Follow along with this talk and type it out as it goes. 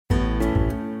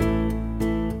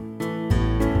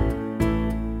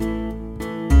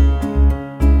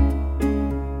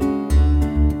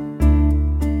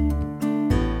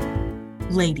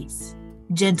Ladies,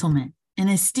 gentlemen, and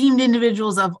esteemed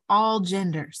individuals of all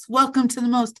genders, welcome to the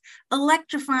most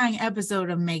electrifying episode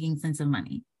of Making Sense of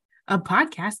Money, a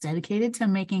podcast dedicated to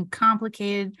making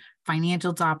complicated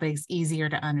financial topics easier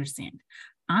to understand.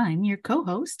 I'm your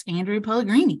co-host, Andrea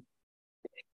Pellegrini.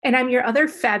 And I'm your other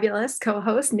fabulous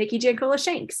co-host, Nikki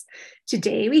Jankola-Shanks.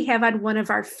 Today, we have on one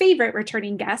of our favorite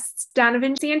returning guests,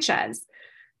 Donovan Sanchez.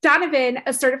 Donovan,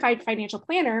 a certified financial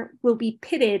planner, will be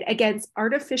pitted against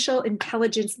artificial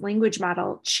intelligence language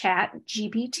model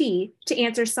ChatGPT to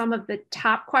answer some of the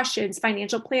top questions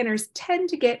financial planners tend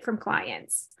to get from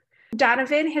clients.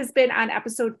 Donovan has been on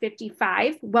episode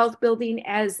 55, Wealth Building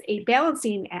as a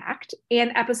Balancing Act,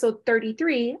 and episode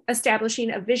 33, Establishing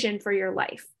a Vision for Your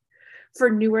Life. For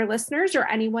newer listeners or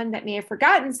anyone that may have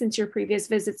forgotten since your previous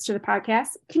visits to the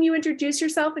podcast, can you introduce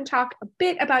yourself and talk a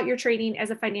bit about your training as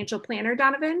a financial planner,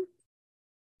 Donovan?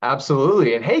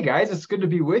 Absolutely. And hey, guys, it's good to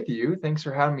be with you. Thanks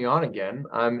for having me on again.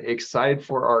 I'm excited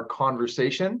for our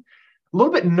conversation. A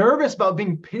little bit nervous about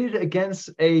being pitted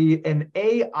against an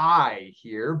AI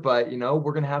here, but,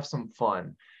 we're going to have some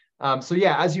fun. So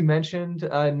yeah, as you mentioned,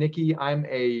 Nikki, I'm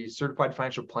a certified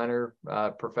financial planner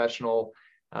professional.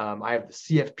 I have the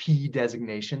CFP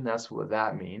designation. That's what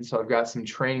that means. So I've got some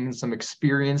training and some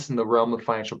experience in the realm of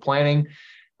financial planning.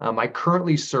 I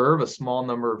currently serve a small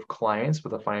number of clients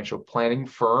with a financial planning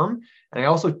firm. And I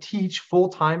also teach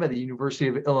full-time at the University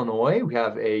of Illinois. We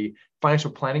have a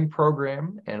financial planning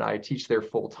program, and I teach there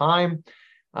full-time.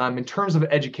 In terms of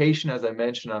education, as I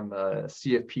mentioned, I'm a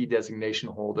CFP designation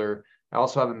holder. I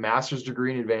also have a master's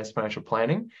degree in advanced financial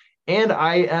planning. And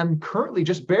I am currently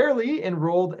just barely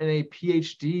enrolled in a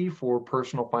PhD for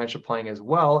personal financial planning as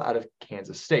well out of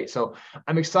Kansas State. So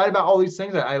I'm excited about all these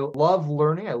things. I love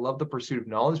learning. I love the pursuit of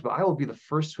knowledge, but I will be the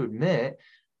first to admit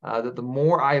that the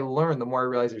more I learn, the more I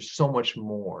realize there's so much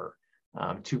more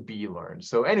to be learned.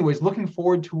 So anyways, looking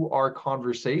forward to our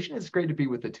conversation. It's great to be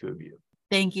with the two of you.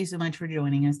 Thank you so much for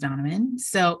joining us, Donovan.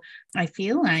 So I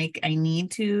feel like I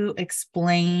need to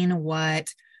explain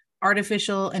what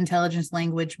artificial intelligence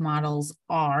language models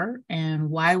are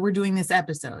and why we're doing this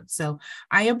episode. So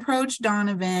I approached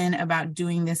Donovan about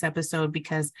doing this episode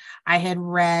because I had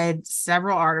read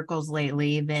several articles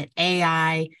lately that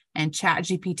AI and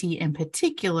ChatGPT in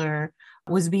particular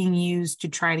was being used to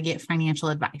try to get financial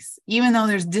advice, even though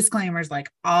there's disclaimers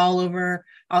like all over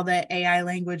all the AI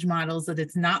language models that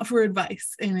it's not for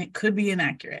advice and it could be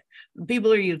inaccurate.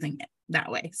 People are using it that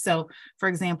way. So, for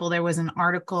example, there was an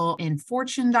article in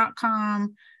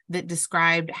fortune.com that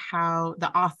described how the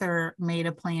author made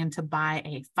a plan to buy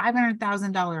a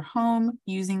 $500,000 home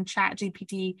using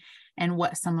ChatGPT and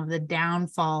what some of the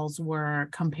downfalls were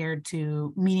compared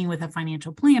to meeting with a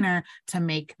financial planner to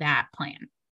make that plan.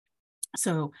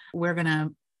 So we're going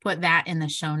to put that in the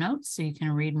show notes so you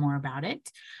can read more about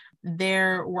it.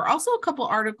 There were also a couple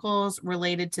articles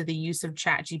related to the use of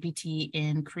ChatGPT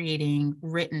in creating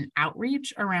written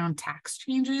outreach around tax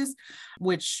changes,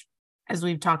 which, as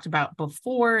we've talked about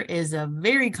before, is a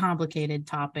very complicated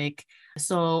topic.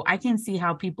 So I can see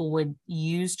how people would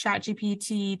use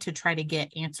ChatGPT to try to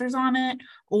get answers on it,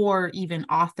 or even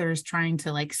authors trying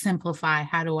to simplify,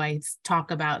 how do I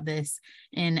talk about this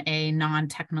in a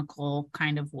non-technical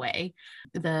kind of way.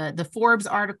 The Forbes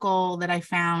article that I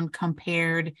found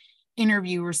compared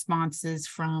interview responses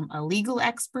from a legal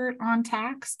expert on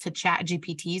tax to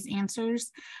ChatGPT's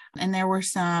answers. And there were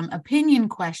some opinion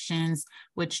questions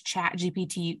which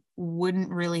ChatGPT wouldn't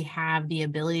really have the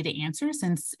ability to answer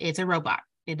since it's a robot.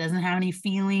 It doesn't have any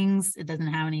feelings. It doesn't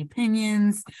have any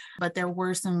opinions, but there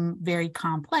were some very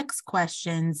complex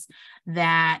questions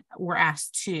that were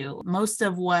asked too. Most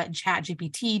of what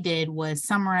ChatGPT did was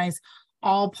summarize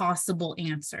all possible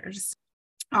answers,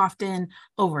 often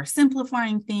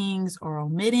oversimplifying things or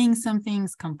omitting some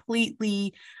things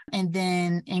completely, and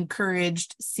then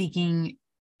encouraged seeking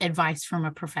advice from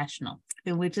a professional,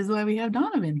 which is why we have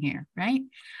Donovan here, right?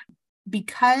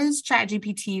 Because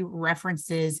ChatGPT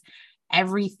references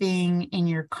everything in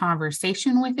your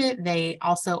conversation with it, they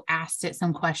also asked it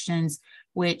some questions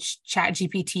which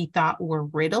ChatGPT thought were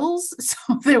riddles. So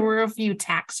there were a few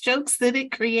tax jokes that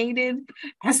it created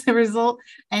as a result.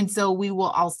 And so we will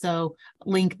also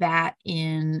link that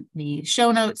in the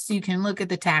show notes so you can look at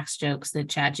the tax jokes that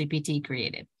ChatGPT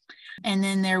created. And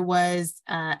then there was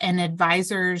an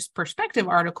advisor's perspective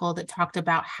article that talked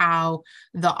about how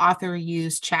the author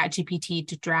used ChatGPT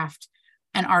to draft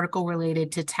an article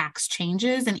related to tax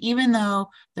changes. And even though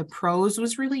the prose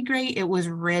was really great, it was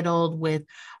riddled with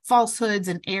falsehoods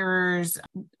and errors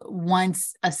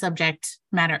once a subject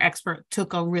matter expert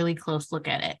took a really close look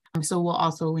at it. So we'll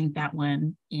also link that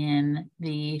one in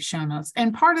the show notes.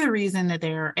 And part of the reason that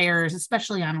there are errors,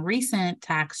 especially on recent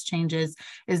tax changes,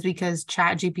 is because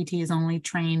ChatGPT is only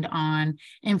trained on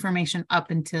information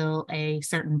up until a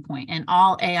certain point. And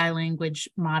all AI language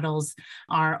models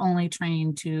are only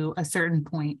trained to a certain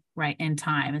point right in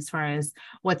time as far as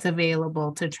what's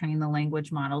available to train the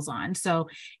language models on. So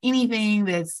anything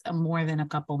that's more than a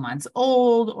couple months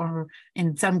old, or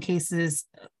in some cases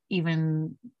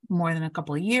even more than a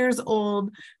couple of years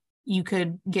old, you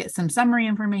could get some summary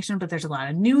information, but there's a lot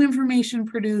of new information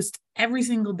produced every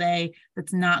single day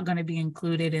that's not going to be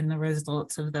included in the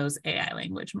results of those AI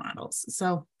language models.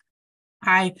 So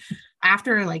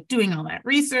after like doing all that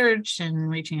research and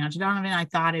reaching out to Donovan, I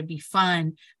thought it'd be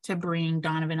fun to bring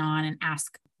Donovan on and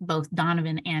ask both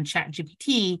Donovan and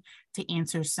ChatGPT to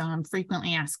answer some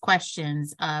frequently asked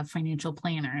questions of financial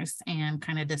planners and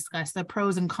kind of discuss the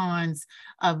pros and cons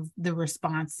of the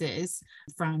responses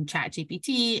from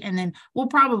ChatGPT. And then we'll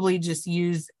probably just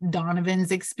use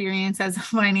Donovan's experience as a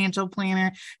financial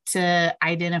planner to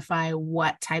identify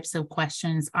what types of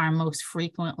questions are most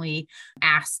frequently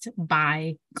asked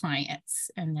by clients.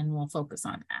 And then we'll focus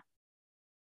on that.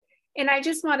 And I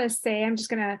just want to say, I'm just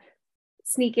going to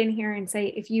sneak in here and say,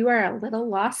 if you are a little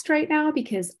lost right now,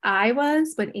 because I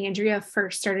was when Andrea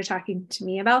first started talking to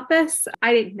me about this,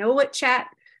 I didn't know what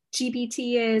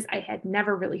ChatGPT is. I had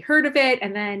never really heard of it.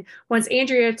 And then once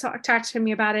Andrea talked to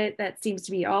me about it, that seems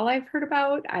to be all I've heard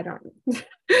about. I don't know.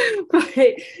 But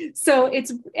so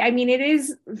it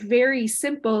is very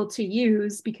simple to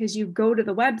use because you go to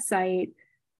the website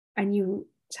and you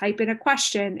type in a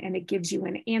question and it gives you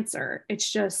an answer. It's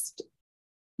just,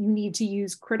 you need to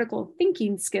use critical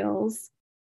thinking skills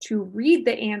to read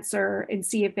the answer and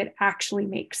see if it actually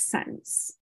makes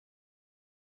sense.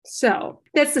 So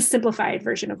that's the simplified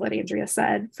version of what Andrea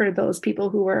said for those people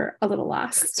who were a little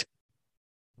lost.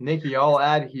 Nikki, I'll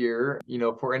add here,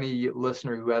 for any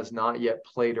listener who has not yet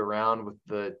played around with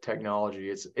the technology,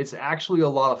 it's actually a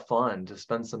lot of fun to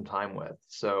spend some time with.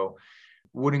 So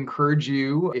would encourage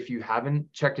you, if you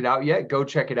haven't checked it out yet, go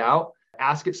check it out.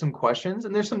 Ask it some questions.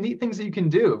 And there's some neat things that you can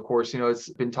do. Of course, it's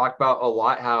been talked about a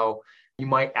lot how you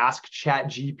might ask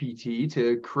ChatGPT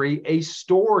to create a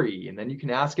story, and then you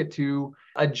can ask it to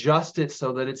adjust it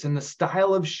so that it's in the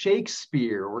style of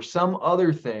Shakespeare or some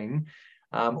other thing,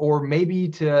 or maybe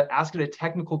to ask it a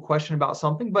technical question about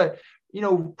something, but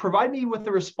provide me with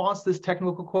the response to this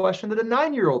technical question that a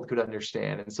 9-year-old could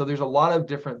understand. And so there's a lot of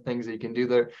different things that you can do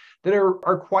that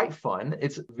are quite fun.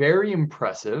 It's very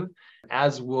impressive,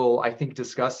 as we'll, I think,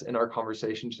 discuss in our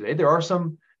conversation today. There are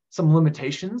some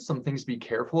limitations, some things to be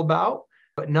careful about,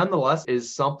 but nonetheless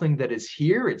is something that is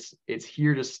here. It's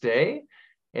here to stay.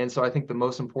 And so I think the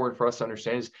most important for us to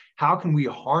understand is how can we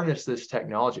harness this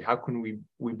technology? How can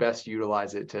we best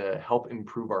utilize it to help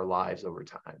improve our lives over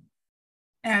time?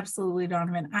 Absolutely,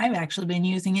 Donovan. I've actually been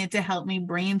using it to help me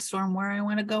brainstorm where I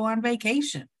want to go on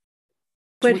vacation.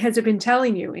 What has it been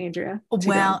telling you, Andrea?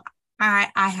 Well, I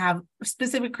have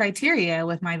specific criteria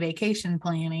with my vacation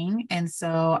planning. And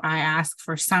so I ask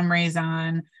for summaries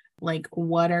on like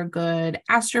what are good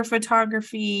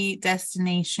astrophotography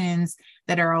destinations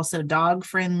that are also dog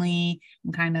friendly.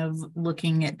 I'm kind of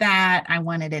looking at that. I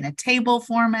want it in a table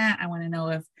format. I want to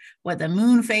know what the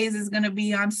moon phase is going to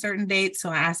be on certain dates.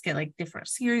 So I ask it like different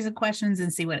series of questions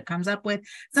and see what it comes up with.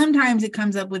 Sometimes it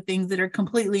comes up with things that are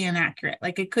completely inaccurate.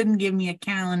 Like it couldn't give me a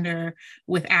calendar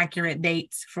with accurate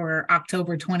dates for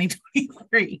October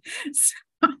 2023. So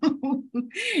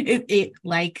it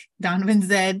like Donovan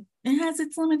said, it has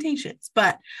its limitations,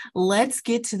 but let's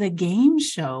get to the game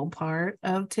show part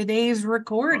of today's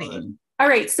recording. All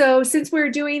right. So since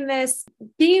we're doing this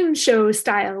game show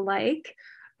style,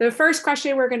 the first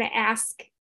question we're going to ask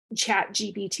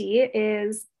ChatGPT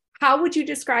is, how would you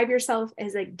describe yourself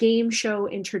as a game show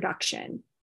introduction?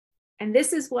 And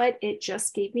this is what it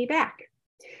just gave me back.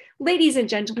 Ladies and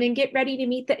gentlemen, get ready to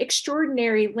meet the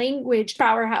extraordinary language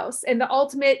powerhouse and the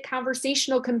ultimate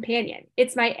conversational companion.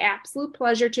 It's my absolute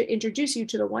pleasure to introduce you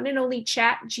to the one and only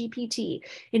ChatGPT,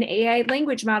 an AI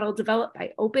language model developed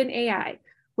by OpenAI.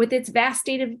 With its vast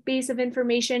database of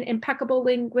information, impeccable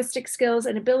linguistic skills,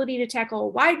 and ability to tackle a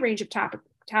wide range of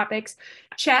topics,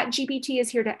 ChatGPT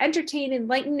is here to entertain,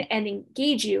 enlighten, and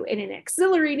engage you in an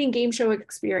exhilarating game show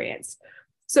experience.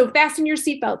 So fasten your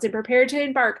seatbelts and prepare to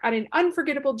embark on an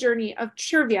unforgettable journey of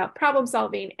trivia, problem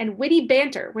solving, and witty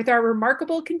banter with our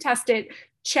remarkable contestant,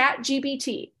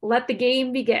 ChatGPT. Let the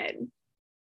game begin.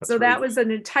 So that was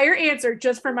an entire answer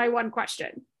just for my one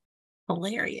question.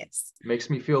 Hilarious. Makes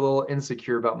me feel a little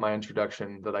insecure about my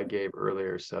introduction that I gave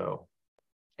earlier. So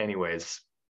anyways.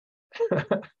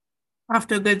 Off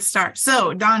to a good start.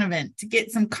 So, Donovan, to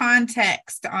get some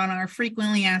context on our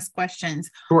frequently asked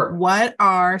questions, Sure. What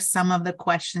are some of the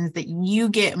questions that you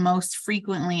get most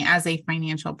frequently as a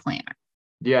financial planner?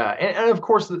 Yeah, and of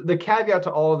course, the caveat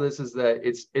to all of this is that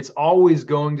it's always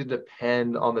going to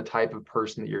depend on the type of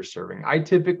person that you're serving. I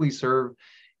typically serve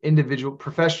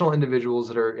professional individuals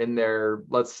that are in their,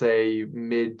 let's say,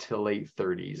 mid to late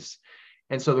 30s.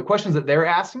 And so the questions that they're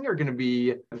asking are going to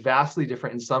be vastly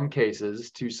different in some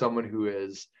cases to someone who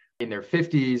is in their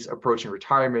 50s, approaching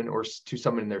retirement, or to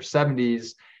someone in their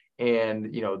 70s.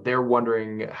 And, they're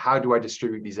wondering, how do I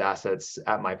distribute these assets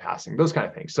at my passing? Those kind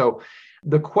of things. So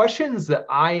the questions that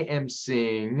I am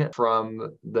seeing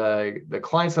from the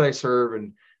clients that I serve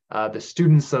and the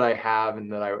students that I have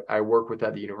and that I work with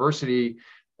at the university,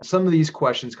 some of these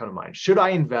questions come to mind. Should I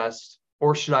invest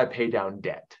or should I pay down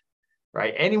debt?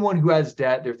 Right? Anyone who has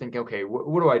debt, they're thinking, okay,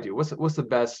 what do I do? What's the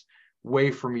best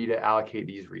way for me to allocate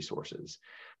these resources?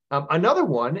 Another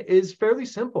one is fairly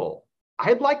simple.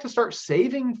 I'd like to start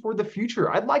saving for the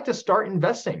future. I'd like to start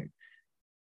investing.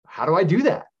 How do I do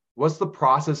that? What's the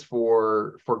process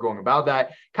for going about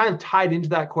that? Kind of tied into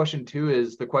that question too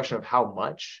is the question of how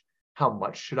much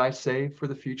should I save for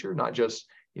the future? Not just,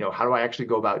 how do I actually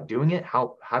go about doing it?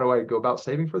 How do I go about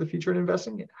saving for the future and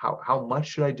investing? How much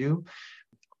should I do?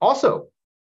 Also,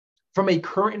 from a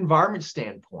current environment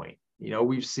standpoint,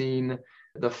 we've seen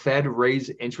the Fed raise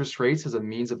interest rates as a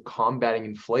means of combating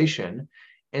inflation.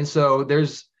 And so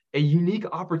there's a unique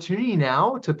opportunity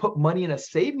now to put money in a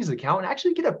savings account and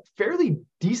actually get a fairly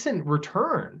decent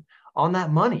return on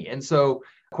that money. And so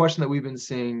the question that we've been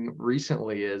seeing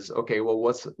recently is, okay, well,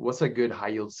 what's a good high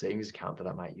yield savings account that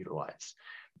I might utilize?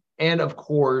 And of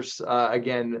course,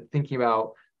 again, thinking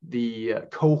about the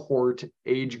cohort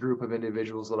age group of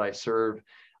individuals that I serve,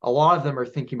 a lot of them are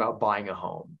thinking about buying a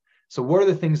home. So what are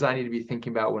the things I need to be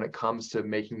thinking about when it comes to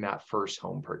making that first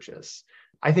home purchase?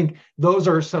 I think those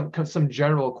are some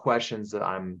general questions that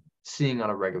I'm seeing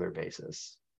on a regular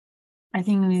basis. I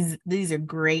think these are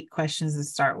great questions to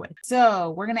start with. So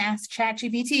we're going to ask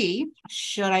ChatGPT,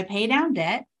 should I pay down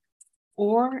debt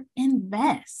or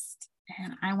invest?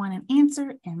 And I want an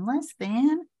answer in less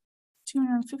than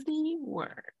 250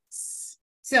 words.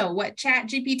 So what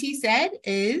ChatGPT said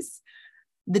is,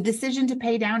 the decision to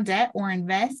pay down debt or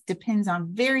invest depends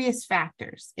on various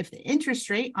factors. If the interest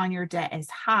rate on your debt is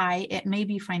high, it may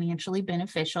be financially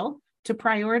beneficial to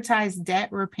prioritize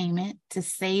debt repayment to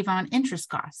save on interest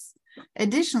costs.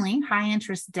 Additionally, high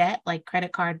interest debt like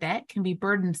credit card debt can be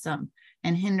burdensome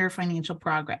and hinder financial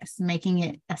progress, making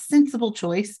it a sensible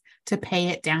choice to pay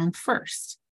it down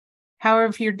first. However,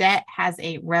 if your debt has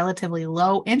a relatively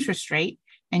low interest rate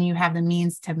and you have the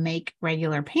means to make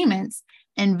regular payments,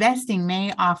 investing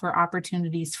may offer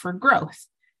opportunities for growth.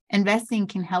 Investing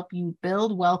can help you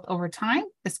build wealth over time,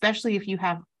 especially if you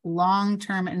have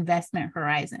long-term investment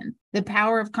horizon. The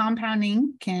power of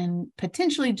compounding can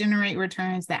potentially generate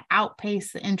returns that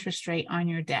outpace the interest rate on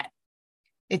your debt.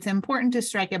 It's important to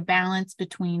strike a balance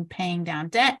between paying down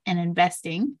debt and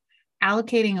investing.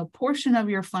 Allocating a portion of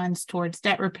your funds towards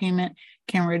debt repayment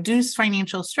can reduce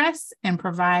financial stress and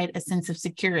provide a sense of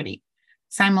security.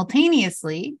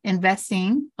 Simultaneously,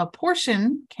 investing a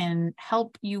portion can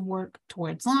help you work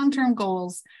towards long-term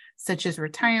goals, such as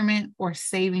retirement or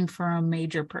saving for a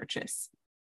major purchase.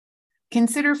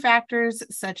 Consider factors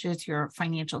such as your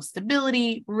financial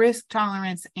stability, risk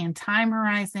tolerance, and time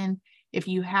horizon. If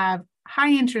you have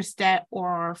high interest debt or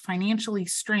are financially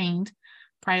strained,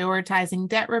 prioritizing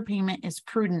debt repayment is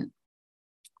prudent.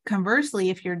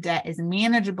 Conversely, if your debt is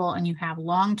manageable and you have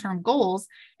long-term goals,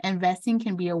 investing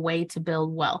can be a way to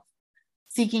build wealth.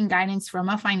 Seeking guidance from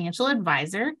a financial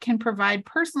advisor can provide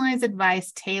personalized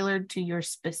advice tailored to your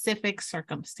specific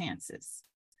circumstances.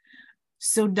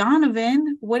 So,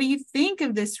 Donovan, what do you think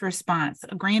of this response?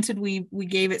 Granted, we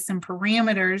gave it some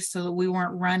parameters so that we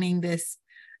weren't running this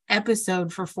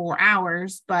episode for 4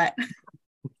 hours, but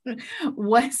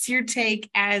what's your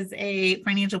take as a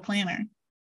financial planner?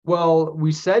 Well,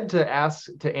 we said to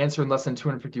answer in less than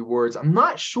 250 words. I'm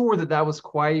not sure that was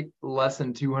quite less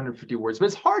than 250 words, but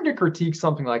it's hard to critique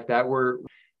something like that. We're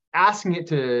asking it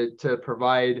to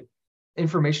provide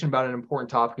information about an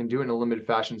important topic and do it in a limited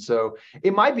fashion. So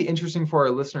it might be interesting for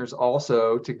our listeners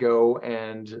also to go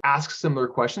and ask similar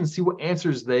questions, see what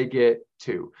answers they get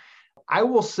too. I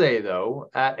will say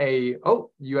though,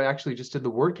 you actually just did the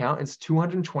word count. It's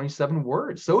 227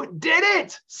 words. So it did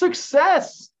it!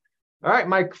 Success! All right,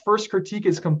 my first critique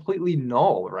is completely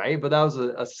null, right? But that was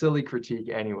a silly critique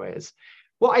anyways.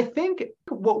 Well, I think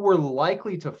what we're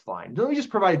likely to find, let me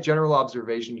just provide a general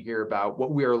observation here about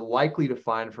what we are likely to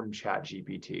find from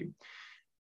ChatGPT.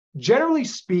 generally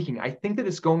speaking, I think that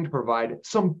it's going to provide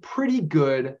some pretty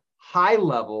good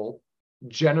high-level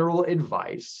general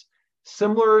advice,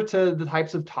 similar to the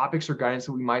types of topics or guidance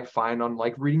that we might find on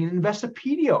like reading an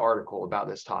Investopedia article about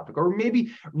this topic, or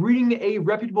maybe reading a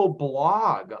reputable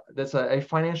blog that's a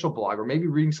financial blog, or maybe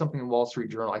reading something in Wall Street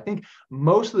Journal. I think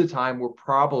most of the time we're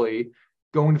probably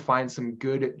going to find some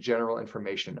good general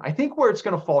information. I think where it's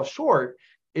going to fall short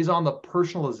is on the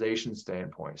personalization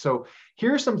standpoint. So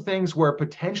here are some things where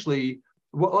potentially,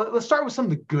 well, let's start with some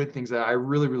of the good things that I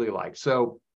really, really like.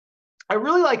 So I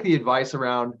really like the advice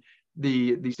around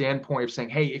the standpoint of saying,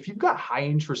 hey, if you've got high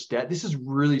interest debt, this is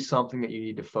really something that you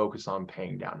need to focus on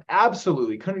paying down.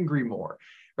 Absolutely, couldn't agree more.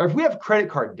 But if we have credit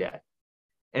card debt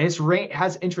and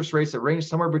has interest rates that range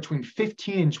somewhere between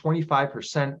 15 and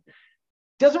 25%,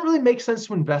 doesn't really make sense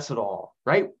to invest at all,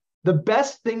 right? The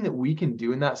best thing that we can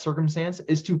do in that circumstance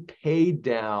is to pay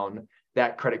down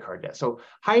that credit card debt. So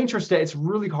high interest debt, it's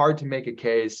really hard to make a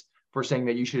case for saying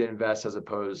that you should invest as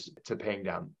opposed to paying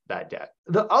down that debt.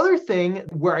 The other thing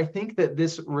where I think that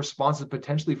this response is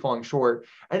potentially falling short,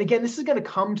 and again, this is going to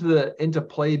come into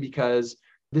play because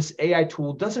this AI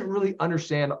tool doesn't really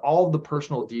understand all of the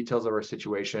personal details of our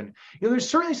situation. There's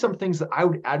certainly some things that I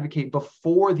would advocate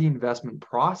before the investment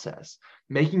process,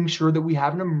 making sure that we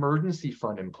have an emergency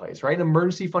fund in place, right? An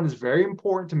emergency fund is very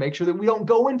important to make sure that we don't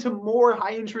go into more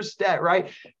high interest debt, right?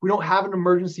 If we don't have an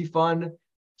emergency fund,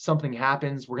 something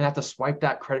happens, we're gonna have to swipe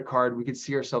that credit card. We could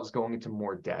see ourselves going into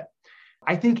more debt.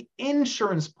 I think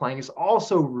insurance planning is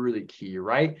also really key,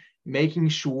 right? Making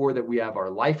sure that we have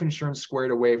our life insurance squared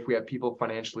away if we have people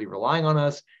financially relying on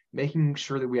us, making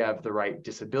sure that we have the right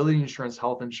disability insurance,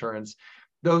 health insurance,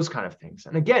 those kind of things.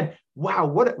 And again, wow,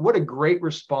 what a great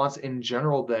response in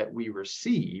general that we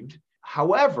received.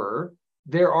 However,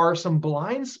 there are some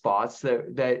blind spots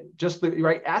that just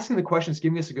right asking the questions,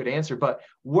 giving us a good answer, but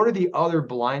what are the other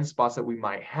blind spots that we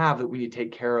might have that we need to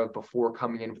take care of before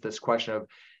coming in with this question of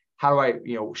how do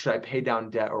I, should I pay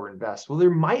down debt or invest? Well, there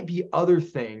might be other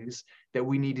things that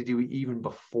we need to do even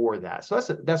before that. So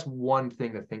that's one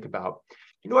thing to think about.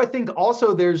 I think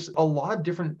also there's a lot of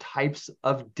different types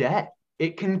of debt.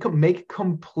 It can make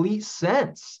complete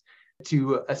sense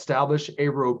to establish a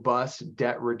robust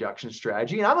debt reduction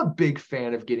strategy. And I'm a big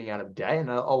fan of getting out of debt. And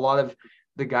a lot of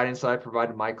the guidance that I provide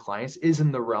to my clients is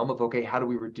in the realm of, okay, how do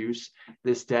we reduce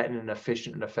this debt in an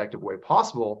efficient and effective way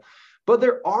possible? But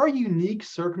there are unique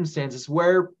circumstances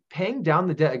where paying down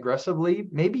the debt aggressively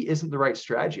maybe isn't the right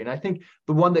strategy. And I think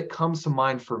the one that comes to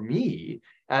mind for me,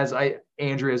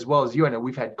 Andrea, as well as you, I know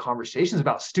we've had conversations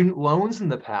about student loans in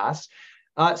the past.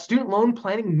 Student loan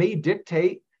planning may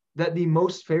dictate that the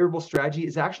most favorable strategy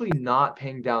is actually not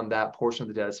paying down that portion of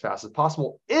the debt as fast as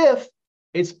possible, if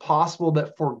it's possible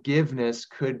that forgiveness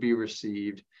could be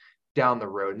received down the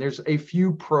road. And there's a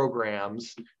few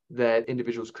programs that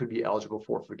individuals could be eligible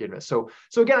for forgiveness. So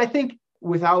again, I think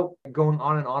without going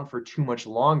on and on for too much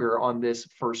longer on this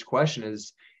first question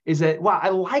is that, wow, I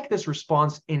like this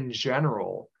response in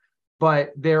general,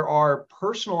 but there are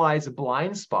personalized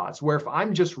blind spots where if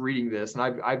I'm just reading this and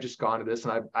I've just gone to this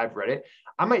and I've read it,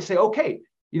 I might say, okay,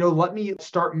 let me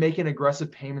start making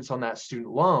aggressive payments on that student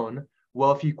loan.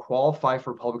 Well, if you qualify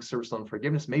for public service loan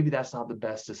forgiveness, maybe that's not the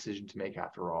best decision to make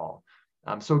after all.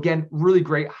 So again, really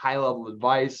great high-level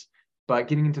advice, but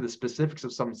getting into the specifics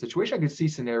of some situation, I could see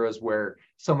scenarios where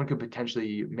someone could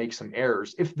potentially make some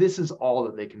errors if this is all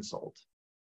that they consult.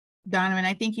 Donovan,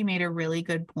 I think you made a really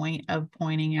good point of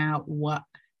pointing out what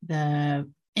the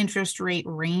interest rate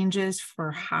ranges for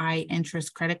high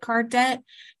interest credit card debt,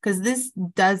 because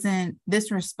this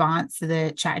response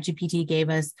that ChatGPT gave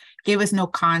us no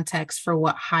context for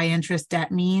what high interest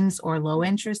debt means or low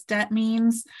interest debt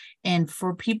means. And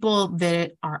for people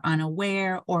that are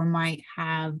unaware or might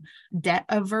have debt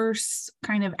averse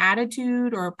kind of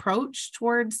attitude or approach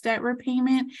towards debt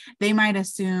repayment, they might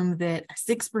assume that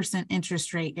a 6%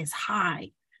 interest rate is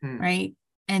high, right?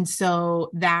 And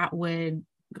so that would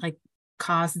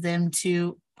cause them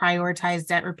to prioritize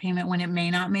debt repayment when it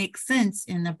may not make sense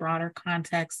in the broader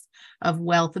context of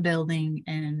wealth building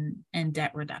and debt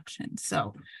reduction.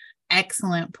 So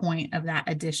excellent point of that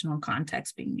additional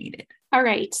context being needed. All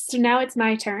right, so now it's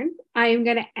my turn. I am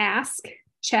going to ask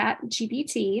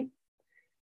ChatGPT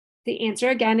the answer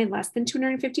again in less than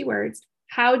 250 words.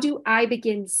 How do I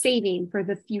begin saving for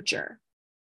the future?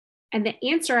 And the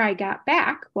answer I got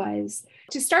back was,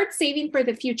 to start saving for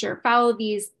the future, follow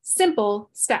these simple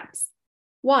steps.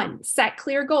 1, set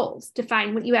clear goals.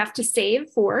 Define what you have to save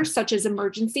for, such as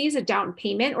emergencies, a down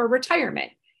payment, or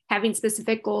retirement. Having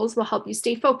specific goals will help you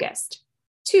stay focused.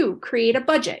 2, create a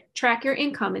budget. Track your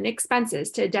income and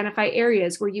expenses to identify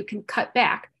areas where you can cut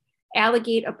back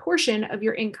Allocate a portion of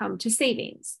your income to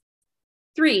savings.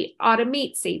 3,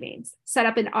 automate savings. Set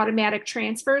up an automatic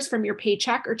transfers from your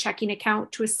paycheck or checking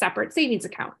account to a separate savings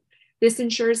account. This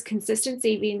ensures consistent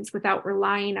savings without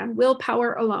relying on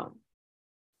willpower alone.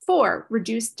 4,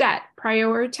 reduce debt.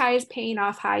 Prioritize paying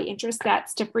off high interest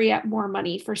debts to free up more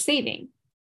money for saving.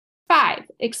 5,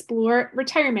 explore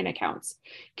retirement accounts.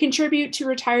 Contribute to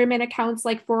retirement accounts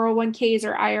like 401ks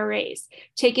or IRAs.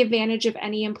 Take advantage of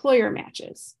any employer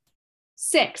matches.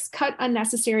 6, cut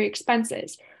unnecessary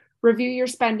expenses. Review your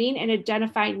spending and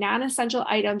identify non-essential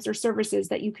items or services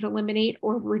that you can eliminate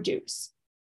or reduce.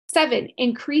 7,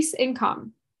 increase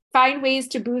income. Find ways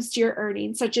to boost your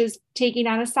earnings, such as taking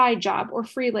on a side job or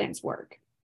freelance work.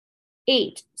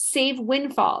 8, save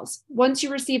windfalls. Once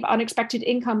you receive unexpected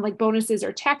income like bonuses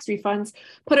or tax refunds,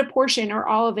 put a portion or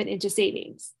all of it into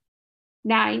savings.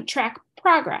 9, track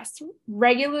progress.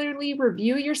 Regularly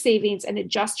review your savings and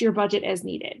adjust your budget as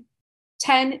needed.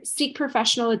 10, seek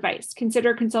professional advice.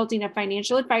 Consider consulting a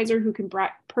financial advisor who can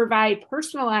provide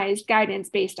personalized guidance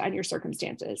based on your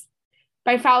circumstances.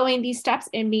 By following these steps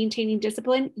and maintaining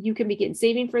discipline, you can begin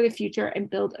saving for the future and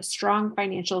build a strong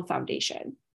financial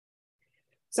foundation.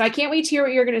 So I can't wait to hear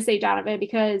what you're going to say, Donovan,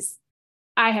 because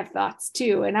I have thoughts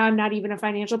too, and I'm not even a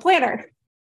financial planner.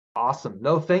 Awesome.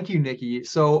 No, thank you, Nikki.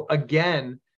 So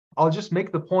again, I'll just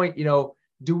make the point,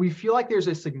 do we feel like there's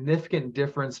a significant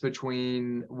difference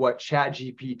between what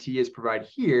ChatGPT has provided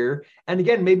here, and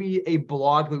again, maybe a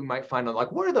blog that we might find on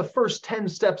like, what are the first 10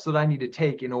 steps that I need to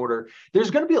take in order? There's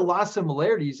going to be a lot of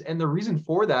similarities. And the reason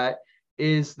for that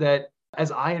is that,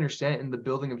 as I understand it, in the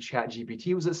building of ChatGPT,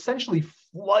 it was essentially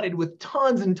flooded with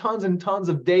tons and tons and tons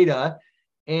of data.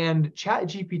 And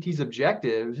ChatGPT's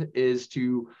objective is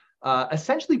to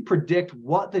essentially predict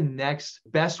what the next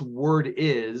best word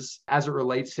is as it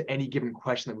relates to any given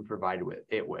question that we provide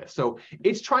it with. So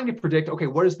it's trying to predict, okay,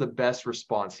 what is the best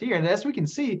response here? And as we can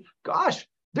see, gosh,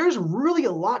 there's really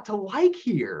a lot to like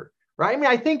here, right? I mean,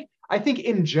 I think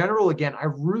in general, again, I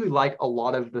really like a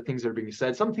lot of the things that are being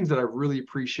said. Some things that I really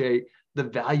appreciate: the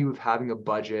value of having a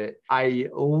budget. I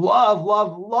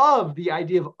love the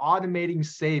idea of automating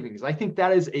savings. I think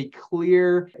that is a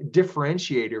clear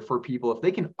differentiator for people. If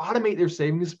they can automate their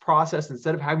savings process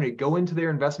instead of having to go into their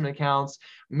investment accounts,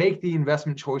 make the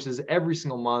investment choices every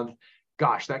single month,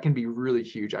 gosh, that can be really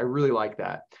huge. I really like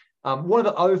that. One of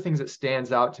the other things that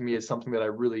stands out to me as something that I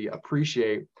really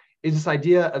appreciate is this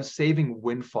idea of saving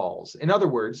windfalls. In other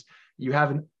words, you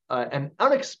have an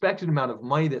unexpected amount of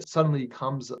money that suddenly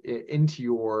comes into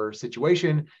your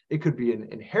situation. It could be an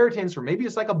inheritance, or maybe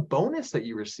it's like a bonus that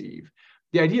you receive.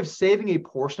 The idea of saving a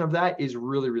portion of that is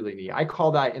really, really neat. I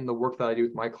call that, in the work that I do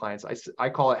with my clients, I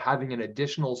call it having an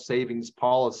additional savings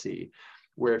policy,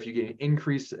 where if you get an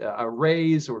increase, a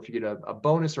raise, or if you get a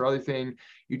bonus or other thing,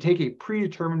 you take a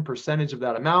predetermined percentage of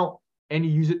that amount and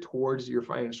you use it towards your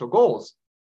financial goals.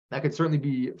 That could certainly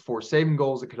be for saving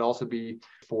goals. It could also be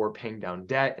for paying down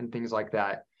debt and things like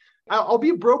that. I'll be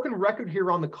a broken record here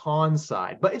on the con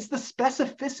side, but it's the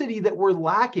specificity that we're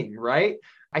lacking, right?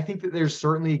 I think that there's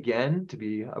certainly, again, to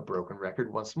be a broken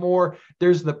record once more,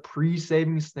 there's the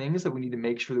pre-savings things that we need to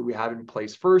make sure that we have in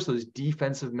place first, those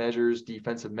defensive measures,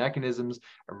 defensive mechanisms,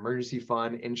 emergency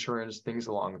fund, insurance, things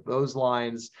along those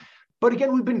lines. But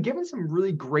again, we've been given some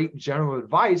really great general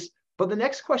advice. But the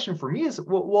next question for me is,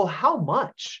 well, how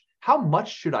much? How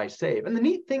much should I save? And the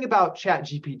neat thing about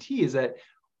ChatGPT is that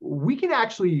we can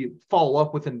actually follow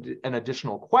up with an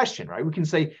additional question, right? We can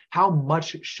say, how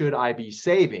much should I be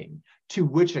saving? To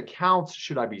which accounts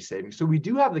should I be saving? So we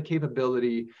do have the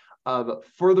capability of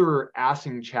further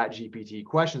asking ChatGPT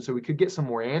questions, so we could get some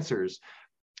more answers.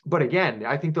 But again,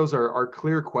 I think those are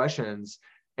clear questions,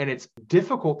 and it's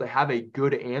difficult to have a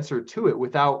good answer to it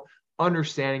without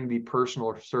understanding the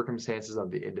personal circumstances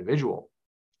of the individual.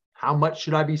 How much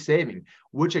should I be saving?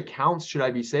 Which accounts should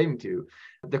I be saving to?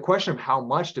 The question of how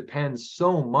much depends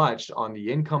so much on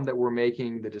the income that we're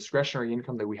making, the discretionary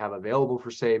income that we have available for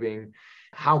saving.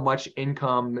 How much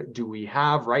income do we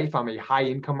have, right? If I'm a high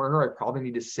income earner, I probably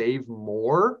need to save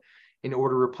more in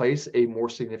order to replace a more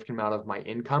significant amount of my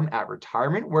income at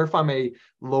retirement. Where if I'm a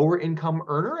lower income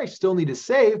earner, I still need to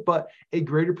save, but a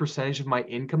greater percentage of my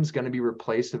income is going to be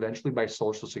replaced eventually by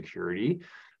Social Security.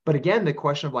 But again, the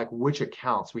question of like which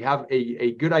accounts, we have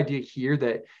a good idea here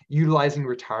that utilizing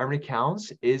retirement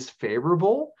accounts is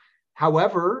favorable.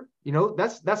 However,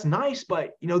 that's nice,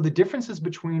 but the differences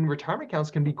between retirement accounts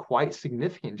can be quite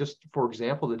significant. Just for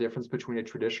example, the difference between a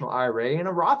traditional IRA and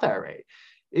a Roth IRA.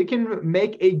 It can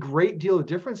make a great deal of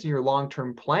difference in your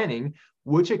long-term planning,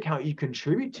 which account you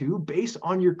contribute to based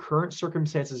on your current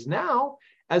circumstances now,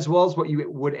 as well as what you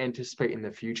would anticipate in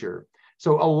the future.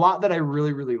 So a lot that I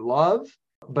really, really love.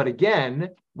 But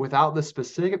again, without the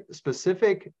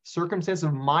specific circumstance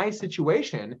of my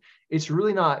situation, it's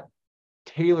really not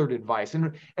tailored advice.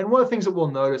 And one of the things that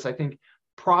we'll notice, I think,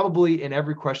 probably in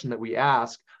every question that we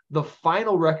ask, the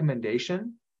final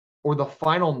recommendation or the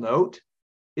final note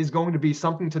is going to be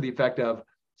something to the effect of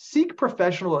seek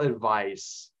professional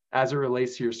advice as it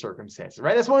relates to your circumstances,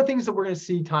 right? That's one of the things that we're going to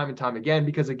see time and time again,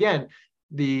 because again,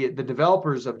 the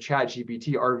developers of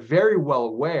ChatGPT are very well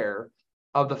aware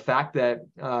of the fact that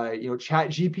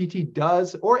ChatGPT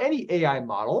does, or any AI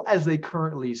model as they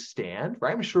currently stand,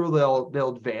 right? I'm sure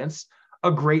they'll advance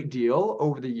a great deal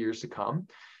over the years to come.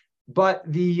 But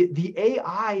the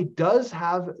AI does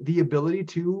have the ability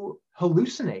to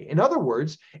hallucinate. In other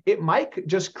words, it might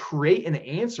just create an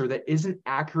answer that isn't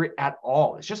accurate at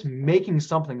all. It's just making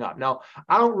something up. Now,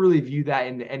 I don't really view that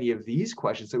in any of these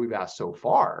questions that we've asked so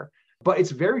far, but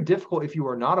it's very difficult if you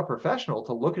are not a professional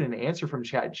to look at an answer from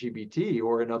ChatGPT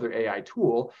or another AI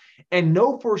tool and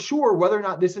know for sure whether or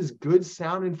not this is good,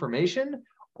 sound information,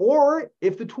 or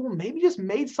if the tool maybe just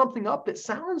made something up that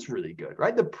sounds really good,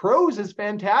 right? The prose is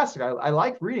fantastic. I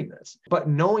like reading this, but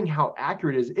knowing how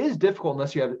accurate it is difficult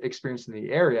unless you have experience in the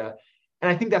area.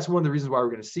 And I think that's one of the reasons why we're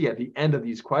going to see at the end of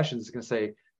these questions, it's going to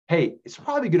say, hey, it's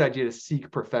probably a good idea to seek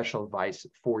professional advice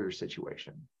for your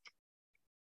situation.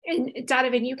 And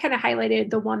Donovan, you kind of highlighted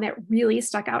the one that really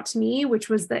stuck out to me, which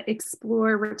was the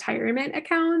Explore retirement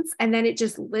accounts. And then it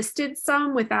just listed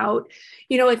some without,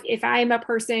 if I'm a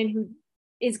person who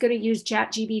is going to use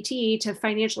ChatGPT to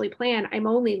financially plan, I'm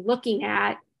only looking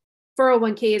at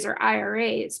 401ks or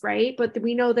IRAs, right? But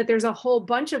we know that there's a whole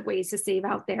bunch of ways to save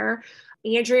out there.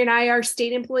 Andrea and I are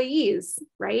state employees,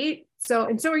 right?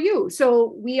 And so are you.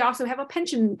 So we also have a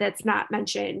pension that's not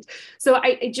mentioned. So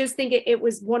I just think it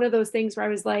was one of those things where I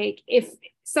was like, if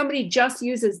somebody just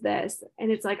uses this and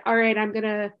it's like, all right, I'm going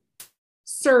to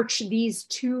search these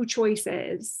two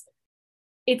choices,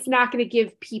 it's not going to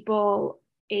give people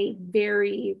a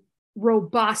very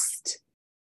robust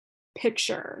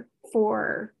picture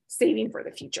for saving for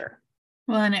the future.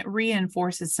 Well, and it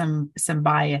reinforces some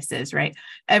biases, right?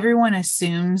 Everyone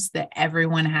assumes that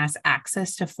everyone has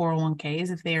access to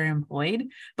 401ks if they are employed,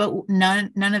 but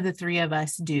none of the three of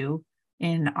us do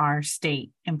in our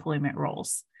state employment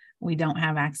roles. We don't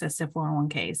have access to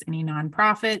 401ks. Any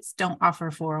nonprofits don't offer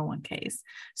 401ks.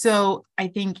 So I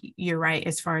think you're right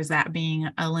as far as that being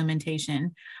a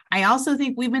limitation. I also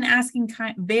think we've been asking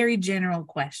very general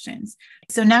questions.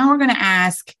 So now we're going to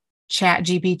ask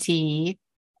ChatGPT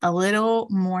a little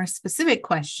more specific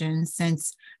questions,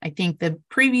 since I think the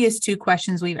previous two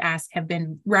questions we've asked have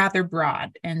been rather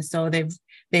broad. And so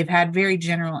they've had very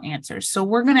general answers. So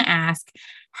we're going to ask,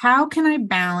 how can I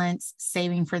balance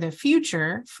saving for the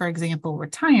future, for example,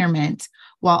 retirement,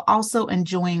 while also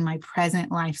enjoying my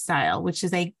present lifestyle, which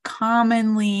is a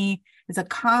common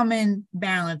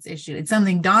balance issue. It's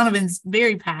something Donovan's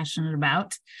very passionate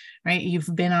about, right?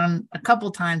 You've been on a couple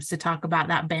times to talk about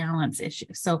that balance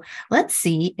issue. So let's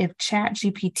see if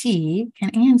ChatGPT can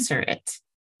answer it.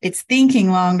 It's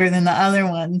thinking longer than the other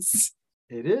ones.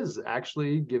 It is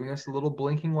actually giving us a little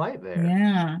blinking light there.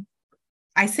 Yeah.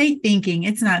 I say thinking,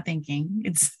 it's not thinking.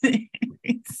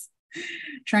 It's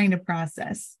trying to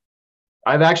process.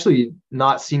 I've actually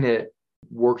not seen it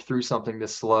work through something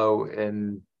this slow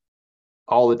in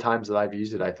all the times that I've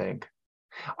used it, I think.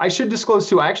 I should disclose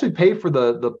too, I actually pay for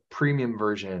the premium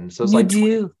version. So it's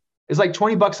it's like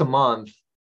 $20 a month.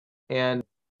 And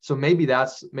so maybe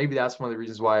that's one of the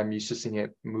reasons why I'm used to seeing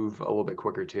it move a little bit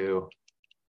quicker too.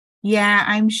 Yeah,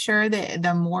 I'm sure that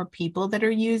the more people that are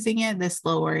using it, the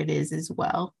slower it is as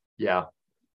well. Yeah.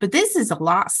 But this is a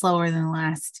lot slower than the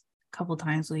last couple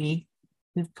times we've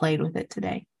played with it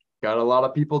today. Got a lot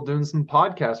of people doing some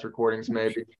podcast recordings,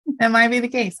 maybe. That might be the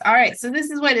case. All right. So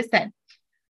this is what it said.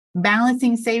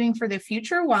 Balancing saving for the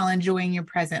future while enjoying your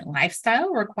present lifestyle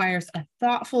requires a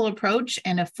thoughtful approach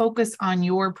and a focus on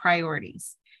your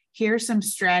priorities. Here are some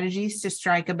strategies to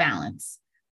strike a balance.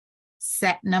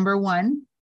 Number 1,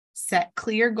 set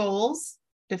clear goals.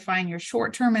 Define your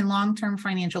short-term and long-term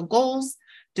financial goals.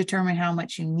 Determine how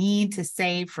much you need to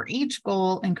save for each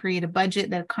goal and create a budget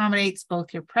that accommodates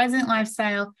both your present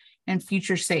lifestyle and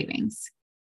future savings.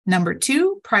 Number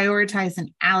 2, prioritize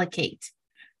and allocate.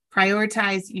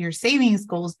 Prioritize your savings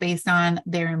goals based on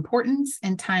their importance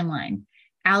and timeline.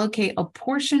 Allocate a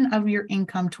portion of your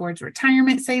income towards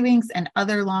retirement savings and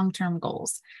other long-term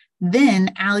goals.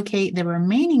 Then allocate the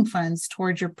remaining funds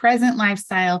towards your present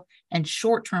lifestyle and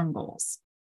short-term goals.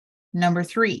 Number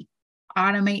 3,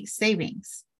 automate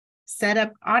savings. Set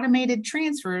up automated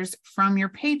transfers from your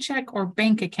paycheck or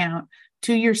bank account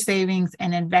to your savings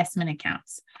and investment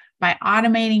accounts. By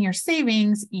automating your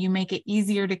savings, you make it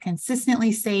easier to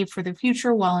consistently save for the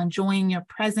future while enjoying your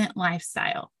present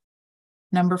lifestyle.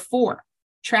 Number 4,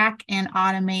 track and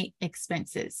automate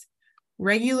expenses.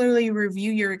 Regularly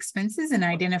review your expenses and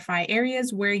identify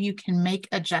areas where you can make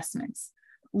adjustments.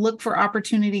 Look for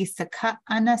opportunities to cut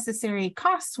unnecessary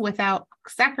costs without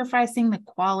sacrificing the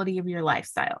quality of your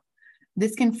lifestyle.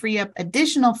 This can free up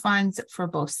additional funds for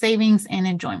both savings and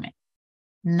enjoyment.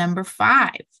 Number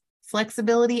 5,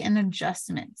 flexibility and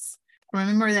adjustments.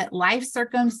 Remember that life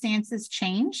circumstances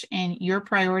change and your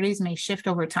priorities may shift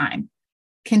over time.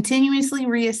 Continuously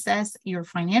reassess your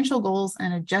financial goals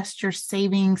and adjust your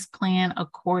savings plan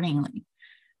accordingly.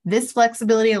 This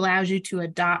flexibility allows you to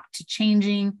adapt to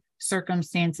changing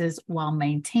circumstances while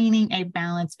maintaining a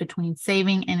balance between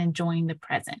saving and enjoying the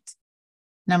present.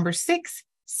 Number 6,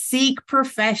 seek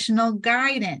professional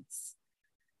guidance.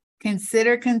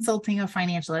 Consider consulting a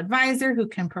financial advisor who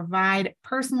can provide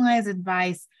personalized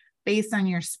advice based on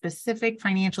your specific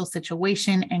financial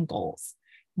situation and goals.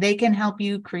 They can help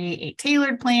you create a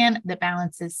tailored plan that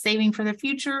balances saving for the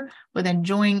future with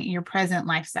enjoying your present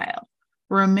lifestyle.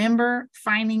 Remember,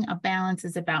 finding a balance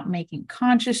is about making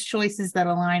conscious choices that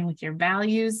align with your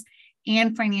values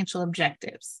and financial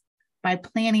objectives. By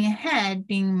planning ahead,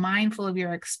 being mindful of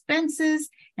your expenses,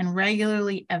 and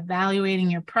regularly evaluating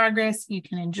your progress, you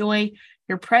can enjoy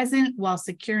your present while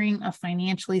securing a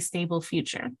financially stable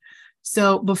future.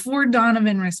 So before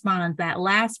Donovan responds, that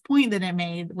last point that it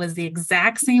made was the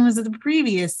exact same as the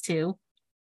previous two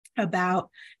about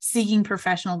seeking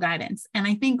professional guidance. And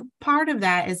I think part of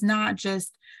that is not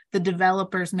just the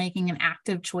developers making an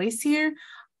active choice here.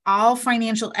 All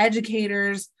financial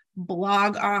educators,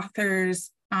 blog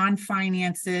authors on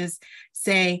finances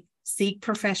say seek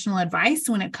professional advice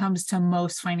when it comes to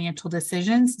most financial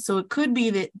decisions. So it could be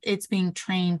that it's being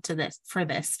trained for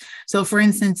this. So for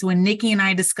instance, when Nikki and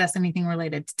I discuss anything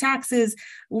related to taxes,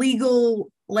 legal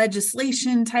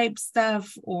legislation type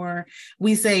stuff, or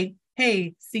we say,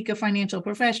 hey, seek a financial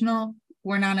professional.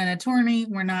 We're not an attorney.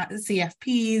 We're not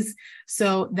CFPs.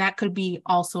 So that could be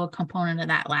also a component of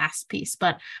that last piece.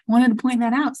 But I wanted to point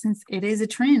that out since it is a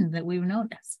trend that we've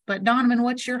noticed. But Donovan,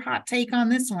 what's your hot take on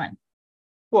this one?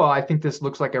 Well, I think this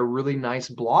looks like a really nice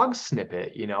blog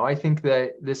snippet. I think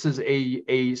that this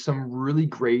is some really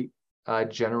great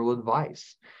general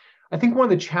advice. I think one of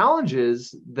the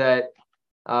challenges that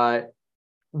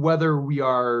whether we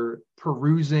are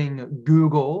perusing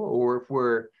Google or if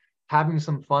we're having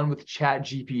some fun with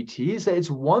ChatGPT, is that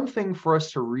it's one thing for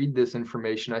us to read this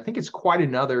information. I think it's quite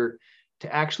another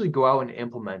to actually go out and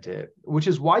implement it, which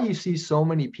is why you see so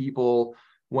many people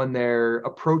when they're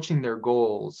approaching their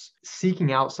goals,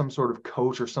 seeking out some sort of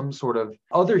coach or some sort of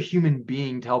other human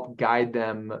being to help guide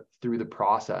them through the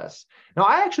process. Now,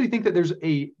 I actually think that there's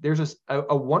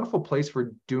a wonderful place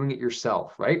for doing it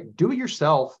yourself, right? Do it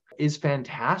yourself is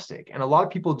fantastic. And a lot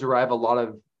of people derive a lot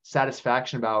of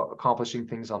satisfaction about accomplishing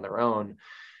things on their own.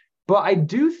 But I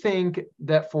do think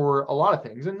that for a lot of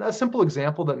things, and a simple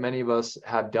example that many of us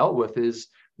have dealt with is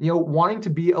wanting to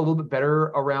be a little bit better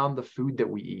around the food that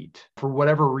we eat for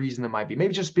whatever reason it might be.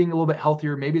 Maybe just being a little bit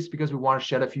healthier. Maybe it's because we want to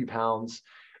shed a few pounds.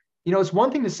 It's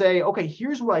one thing to say, okay,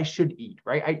 here's what I should eat,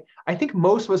 right? I think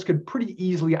most of us could pretty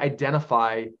easily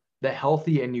identify the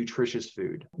healthy and nutritious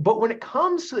food. But when it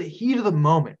comes to the heat of the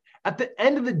moment, at the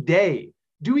end of the day,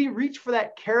 do we reach for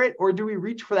that carrot or do we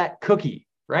reach for that cookie,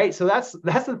 right? So that's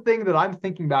the thing that I'm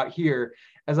thinking about here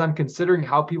as I'm considering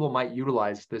how people might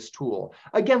utilize this tool.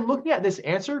 Again, looking at this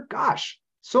answer, gosh,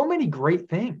 so many great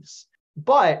things.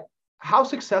 But how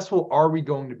successful are we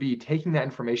going to be taking that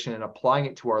information and applying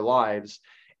it to our lives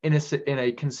in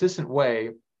a consistent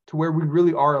way to where we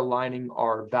really are aligning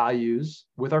our values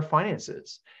with our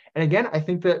finances? And again, I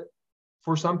think that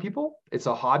for some people, it's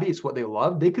a hobby, it's what they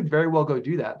love. They could very well go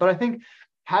do that. But I think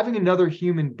having another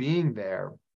human being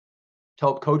there to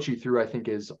help coach you through, I think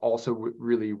is also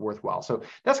really worthwhile. So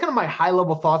that's kind of my high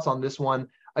level thoughts on this one.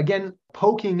 Again,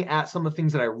 poking at some of the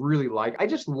things that I really like. I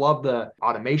just love the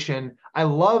automation. I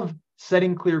love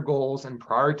setting clear goals and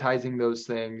prioritizing those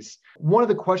things. One of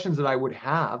the questions that I would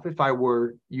have if I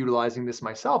were utilizing this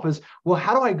myself is, well,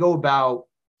 how do I go about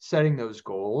setting those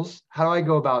goals? How do I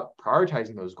go about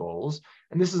prioritizing those goals?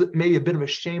 And this is maybe a bit of a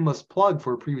shameless plug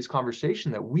for a previous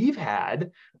conversation that we've had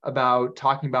about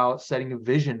talking about setting a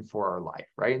vision for our life,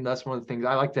 right? And that's one of the things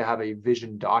I like to have a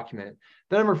vision document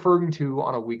that I'm referring to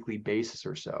on a weekly basis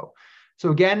or so. So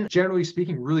again, generally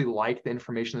speaking, really like the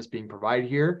information that's being provided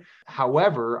here.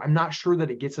 However, I'm not sure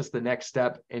that it gets us the next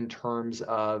step in terms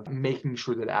of making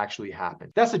sure that it actually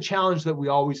happens. That's a challenge that we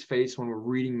always face when we're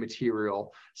reading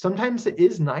material. Sometimes it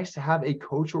is nice to have a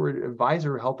coach or an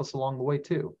advisor help us along the way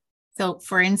too. So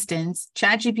for instance,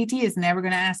 ChatGPT is never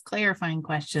going to ask clarifying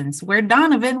questions where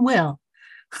Donovan will.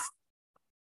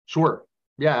 Sure.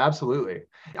 Yeah, absolutely.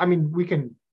 I mean, we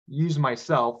can use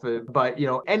myself, but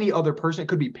any other person, it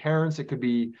could be parents, it could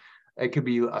be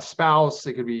a spouse,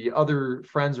 it could be other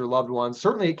friends or loved ones.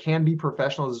 Certainly it can be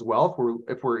professionals as well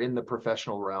if we're in the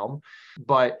professional realm.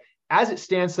 But as it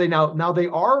stands today, now they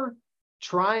are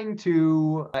trying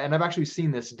to, and I've actually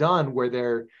seen this done, where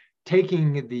they're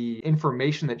taking the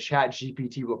information that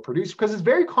ChatGPT will produce, because it's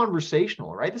very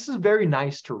conversational, right? This is very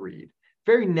nice to read,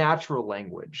 very natural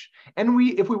language. And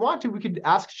if we want to, we could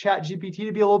ask ChatGPT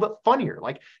to be a little bit funnier,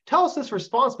 like tell us this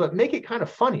response, but make it kind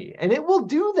of funny. And it will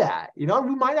do that. We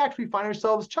might actually find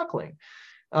ourselves chuckling.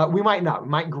 We might not, we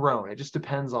might groan. It just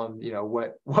depends on,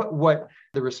 what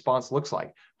the response looks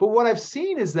like. But what I've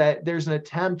seen is that there's an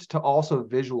attempt to also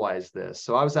visualize this.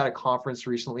 So I was at a conference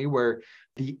recently where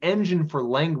the engine for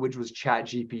language was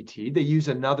ChatGPT. They use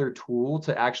another tool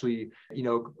to actually,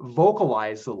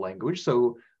 vocalize the language.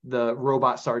 So the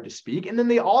robot started to speak. And then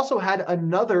they also had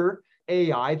another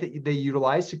AI that they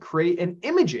utilized to create an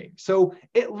imaging. So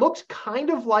it looked kind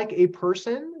of like a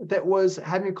person that was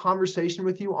having a conversation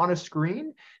with you on a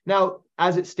screen. Now,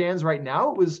 as it stands right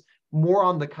now, it was more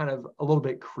on the kind of a little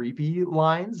bit creepy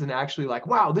lines and actually like,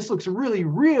 wow, this looks really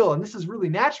real and this is really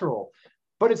natural.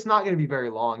 But it's not going to be very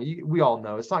long. We all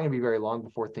know it's not going to be very long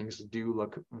before things do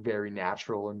look very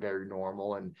natural and very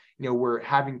normal. And, we're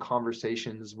having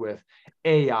conversations with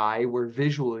AI where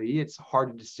visually it's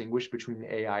hard to distinguish between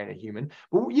an AI and a human.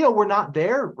 But, we're not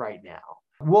there right now.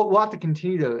 We'll have to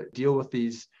continue to deal with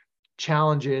these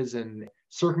challenges and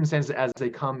circumstances as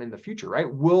they come in the future,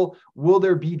 right? Will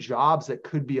there be jobs that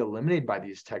could be eliminated by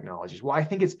these technologies? Well, I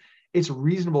think it's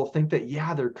reasonable to think that,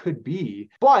 yeah, there could be.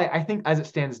 But I think as it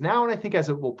stands now, and I think as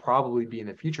it will probably be in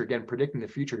the future, again, predicting the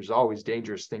future is always a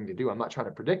dangerous thing to do. I'm not trying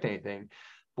to predict anything.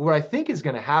 But what I think is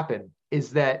going to happen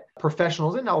is that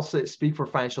professionals, and I'll speak for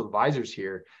financial advisors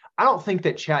here, I don't think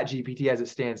that ChatGPT as it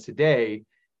stands today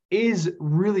is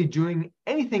really doing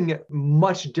anything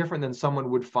much different than someone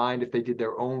would find if they did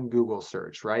their own Google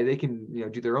search, right? They can,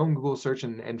 do their own Google search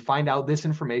and find out this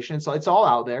information. So it's all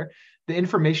out there. The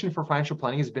information for financial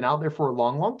planning has been out there for a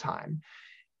long, long time.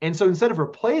 And so instead of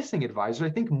replacing advisors, I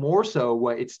think more so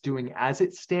what it's doing as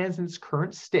it stands in its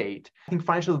current state, I think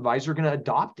financial advisors are going to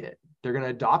adopt it. They're going to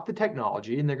adopt the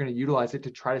technology and they're going to utilize it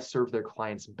to try to serve their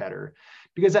clients better.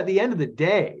 Because at the end of the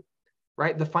day,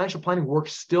 right, the financial planning work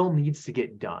still needs to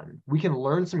get done. We can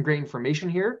learn some great information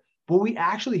here, but we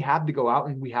actually have to go out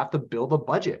and we have to build a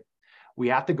budget. We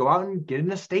have to go out and get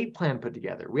an estate plan put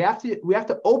together. We have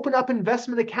to open up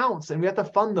investment accounts and we have to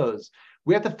fund those.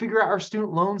 We have to figure out our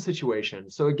student loan situation.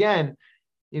 So again,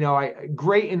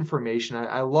 great information.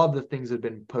 I love the things that have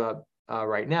been put up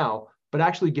right now, but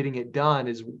actually getting it done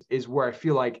is where I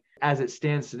feel like as it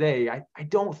stands today, I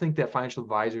don't think that financial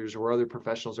advisors or other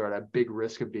professionals are at a big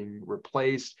risk of being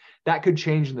replaced. That could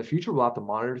change in the future. We'll have to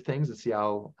monitor things and see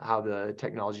how the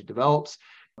technology develops.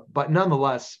 But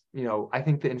nonetheless, I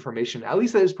think the information, at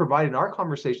least that is provided in our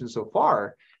conversation so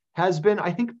far, has been,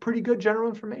 I think, pretty good general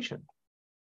information.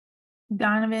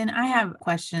 Donovan, I have a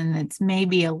question that's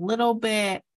maybe a little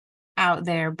bit out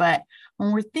there, but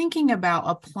when we're thinking about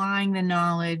applying the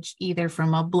knowledge either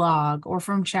from a blog or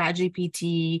from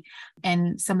ChatGPT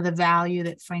and some of the value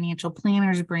that financial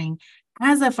planners bring,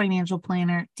 as a financial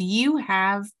planner, do you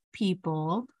have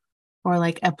people or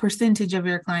like a percentage of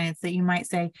your clients that you might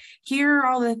say, here are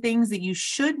all the things that you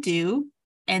should do?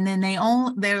 And then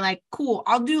they're like, cool,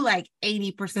 I'll do like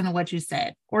 80% of what you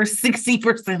said or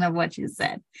 60% of what you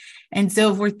said. And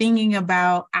so if we're thinking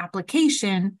about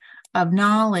application of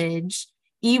knowledge,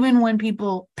 even when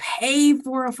people pay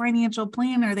for a financial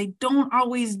planner, they don't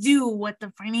always do what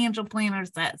the financial planner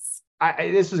says.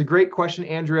 This is a great question,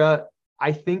 Andrea.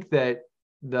 I think that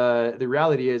the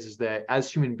reality is that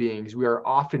as human beings, we are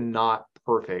often not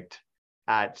perfect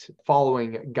at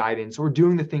following guidance or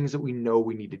doing the things that we know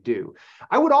we need to do.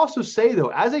 I would also say,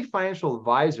 though, as a financial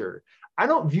advisor, I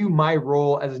don't view my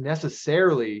role as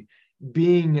necessarily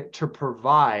being to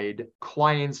provide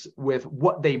clients with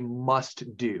what they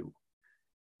must do.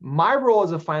 My role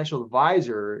as a financial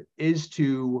advisor is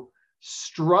to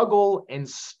struggle and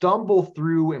stumble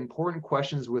through important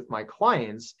questions with my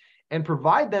clients and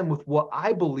provide them with what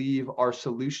I believe are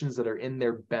solutions that are in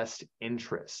their best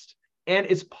interest. And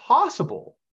it's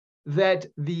possible that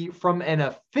from an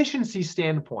efficiency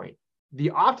standpoint, the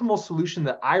optimal solution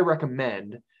that I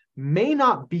recommend may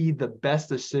not be the best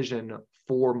decision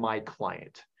for my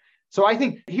client. So I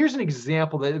think here's an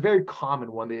example, that a very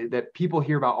common one that people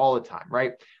hear about all the time,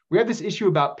 right? We have this issue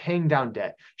about paying down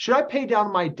debt. Should I pay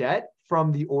down my debt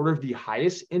from the order of the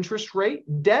highest interest rate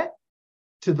debt,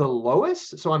 to the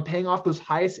lowest? So I'm paying off those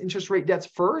highest interest rate debts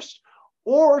first,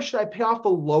 or should I pay off the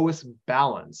lowest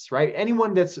balance, right?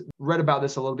 Anyone that's read about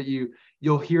this a little bit,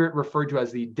 you'll hear it referred to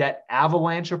as the debt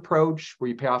avalanche approach, where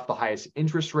you pay off the highest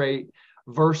interest rate,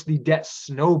 versus the debt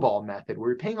snowball method, where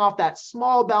you're paying off that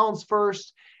small balance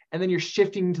first, and then you're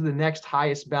shifting to the next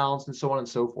highest balance, and so on and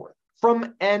so forth.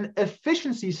 From an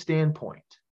efficiency standpoint,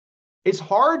 it's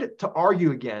hard to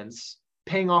argue against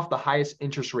paying off the highest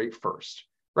interest rate first,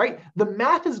 right? The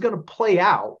math is going to play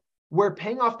out where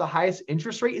paying off the highest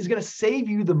interest rate is going to save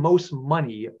you the most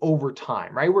money over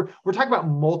time, right? We're talking about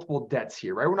multiple debts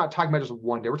here, right? We're not talking about just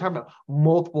one debt. We're talking about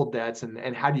multiple debts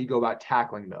and how do you go about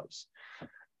tackling those.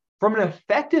 From an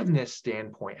effectiveness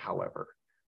standpoint, however,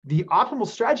 the optimal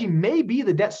strategy may be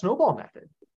the debt snowball method.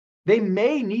 They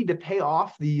may need to pay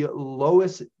off the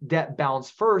lowest debt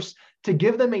balance first to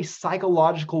give them a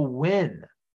psychological win,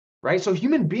 right? So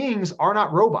human beings are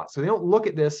not robots. So they don't look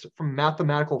at this from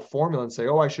mathematical formula and say,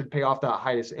 oh, I should pay off that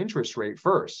highest interest rate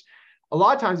first. A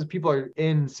lot of times if people are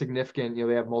insignificant,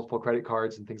 they have multiple credit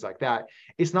cards and things like that,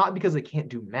 it's not because they can't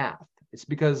do math. It's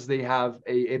because they have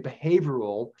a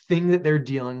behavioral thing that they're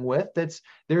dealing with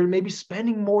they're maybe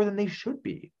spending more than they should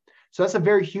be. So that's a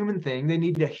very human thing. They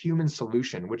need a human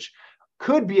solution, which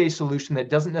could be a solution that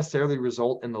doesn't necessarily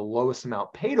result in the lowest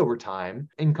amount paid over time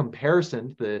in comparison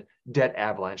to the debt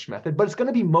avalanche method, but it's going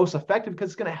to be most effective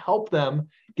because it's going to help them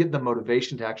get the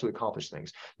motivation to actually accomplish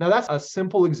things. Now, that's a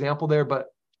simple example there, but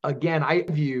again, I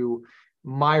view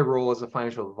my role as a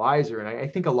financial advisor, and I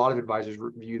think a lot of advisors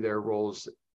view their roles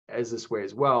as this way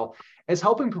as well, as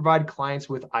helping provide clients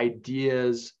with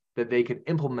ideas that they could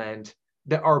implement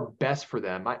that are best for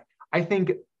them. I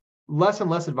think less and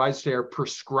less advisors today are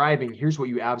prescribing, here's what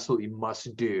you absolutely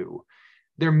must do.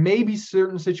 There may be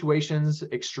certain situations,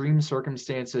 extreme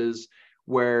circumstances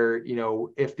where,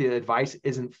 if the advice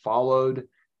isn't followed,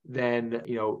 then,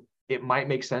 it might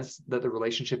make sense that the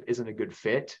relationship isn't a good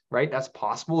fit, right? That's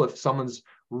possible if someone's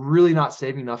really not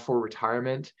saving enough for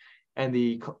retirement and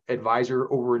the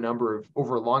advisor over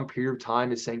a long period of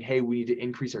time is saying, hey, we need to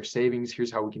increase our savings.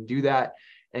 Here's how we can do that.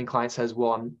 And client says,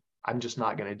 well, I'm just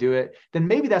not going to do it. Then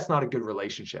maybe that's not a good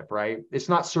relationship, right? It's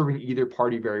not serving either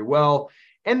party very well.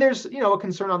 And there's, a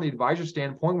concern on the advisor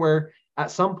standpoint where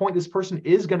at some point this person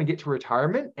is going to get to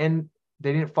retirement and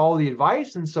they didn't follow the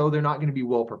advice. And so they're not going to be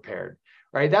well prepared,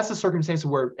 right? That's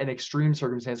an extreme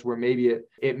circumstance where maybe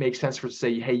it makes sense for to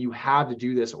say, hey, you have to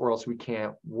do this or else we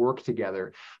can't work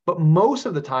together. But most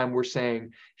of the time we're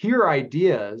saying, here are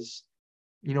ideas,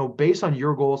 based on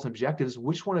your goals and objectives,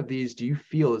 which one of these do you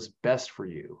feel is best for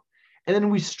you? And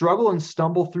then we struggle and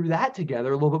stumble through that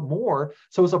together a little bit more.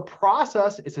 So it's a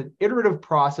process, it's an iterative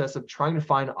process of trying to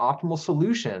find optimal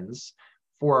solutions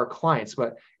for our clients.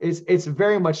 But it's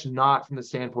very much not from the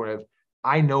standpoint of,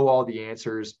 I know all the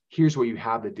answers, here's what you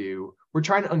have to do. We're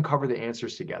trying to uncover the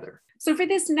answers together. So for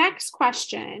this next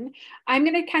question, I'm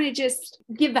going to kind of just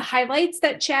give the highlights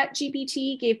that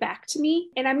ChatGPT gave back to me.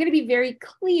 And I'm going to be very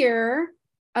clear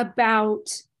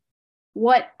about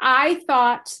what I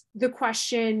thought the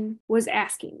question was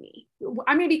asking me.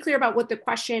 I'm going to be clear about what the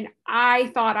question I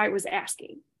thought I was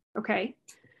asking. Okay.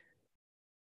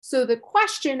 So the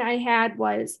question I had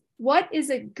was, what is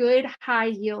a good high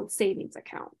yield savings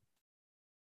account?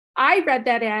 I read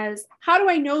that as, how do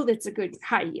I know that's a good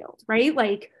high yield, right?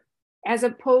 Like, as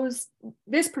opposed,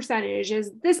 this percentage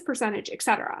is this percentage, et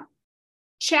cetera.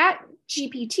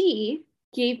 ChatGPT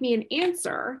gave me an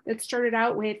answer that started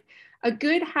out with, a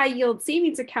good high yield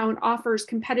savings account offers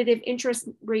competitive interest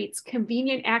rates,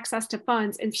 convenient access to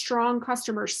funds, and strong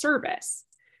customer service.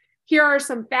 Here are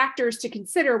some factors to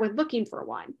consider when looking for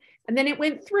one. And then it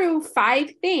went through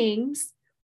 5 things.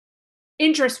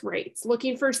 Interest rates,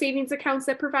 looking for savings accounts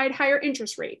that provide higher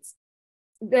interest rates.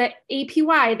 The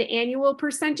APY, the annual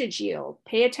percentage yield,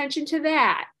 pay attention to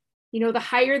that. The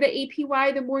higher the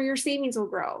APY, the more your savings will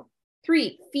grow.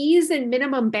 3, fees and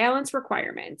minimum balance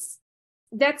requirements.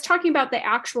 That's talking about the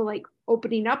actual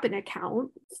opening up an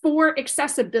account. 4,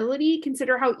 accessibility,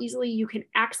 consider how easily you can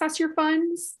access your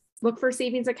funds. Look for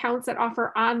savings accounts that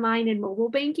offer online and mobile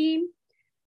banking.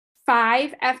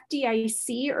 5,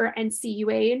 FDIC or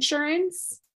NCUA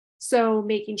insurance. So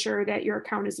making sure that your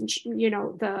account is,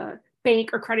 the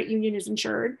bank or credit union is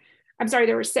insured. I'm sorry,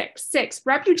 there were 6. 6,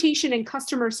 reputation and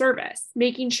customer service,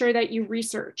 making sure that you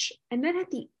research. And then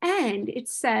at the end, it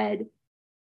said,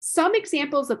 some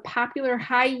examples of popular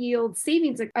high yield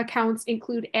savings accounts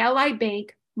include Ally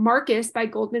Bank, Marcus by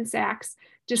Goldman Sachs,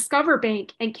 Discover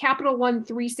Bank, and Capital One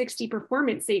 360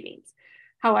 Performance Savings.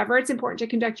 However, it's important to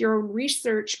conduct your own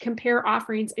research, compare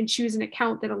offerings, and choose an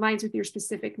account that aligns with your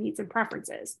specific needs and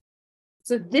preferences.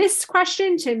 So this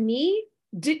question to me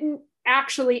didn't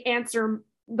actually answer,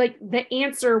 like the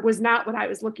answer was not what I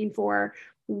was looking for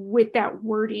with that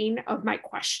wording of my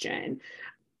question.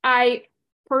 I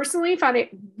personally found it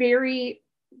very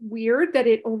weird that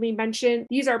it only mentioned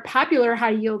these are popular high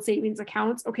yield savings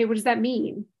accounts. Okay, what does that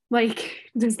mean?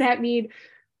 Like, does that mean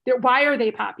that why are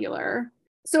they popular?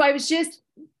 So I was just,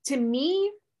 to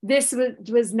me, this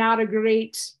was not a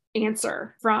great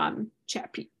answer from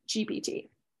ChatGPT.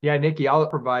 Yeah, Nikki, I'll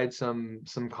provide some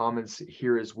comments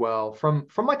here as well. From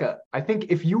like I think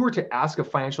if you were to ask a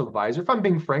financial advisor, if I'm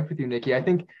being frank with you, Nikki, I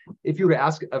think if you were to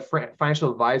ask a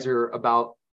financial advisor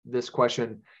about this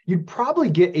question, you'd probably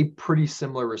get a pretty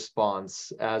similar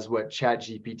response as what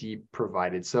ChatGPT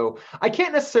provided. So I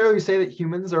can't necessarily say that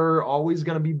humans are always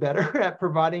going to be better at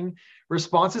providing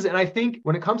responses. And I think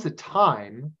when it comes to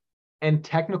time and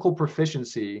technical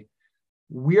proficiency,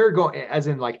 we are going, as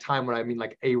in like time, when I mean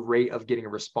like a rate of getting a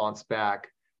response back,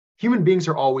 human beings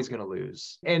are always going to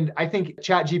lose. And I think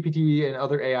ChatGPT and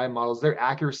other AI models, their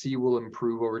accuracy will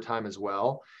improve over time as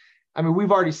well. I mean,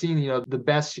 we've already seen, the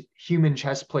best human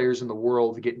chess players in the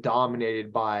world get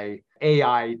dominated by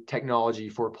AI technology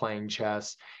for playing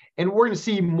chess. And we're going to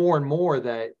see more and more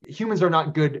that humans are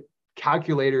not good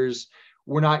calculators.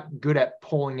 We're not good at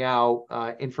pulling out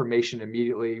information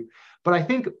immediately. But I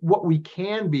think what we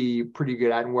can be pretty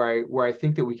good at, and where I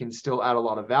think that we can still add a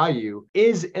lot of value,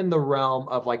 is in the realm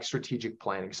of like strategic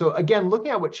planning. So again,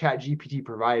 looking at what ChatGPT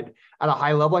provided at a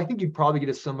high level, I think you'd probably get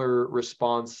a similar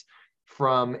response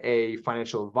from a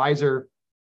financial advisor.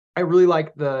 I really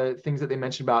like the things that they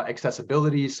mentioned about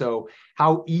accessibility. So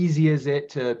how easy is it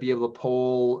to be able to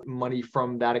pull money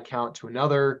from that account to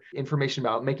another? Information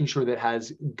about making sure that it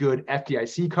has good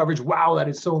FDIC coverage. Wow, that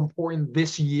is so important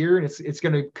this year. And it's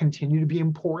going to continue to be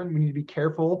important. We need to be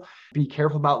careful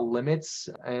about limits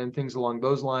and things along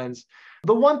those lines.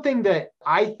 The one thing that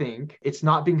I think it's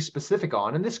not being specific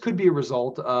on, and this could be a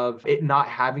result of it not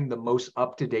having the most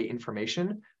up-to-date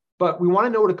information, but we want to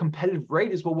know what a competitive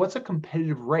rate is. Well, what's a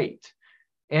competitive rate?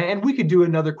 And we could do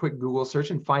another quick Google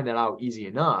search and find that out easy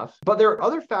enough. But there are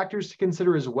other factors to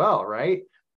consider as well, right?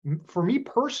 For me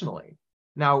personally,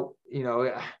 now,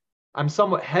 I'm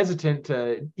somewhat hesitant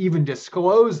to even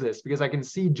disclose this because I can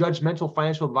see judgmental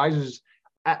financial advisors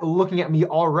looking at me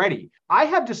already. I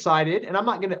have decided, and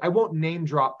I won't name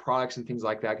drop products and things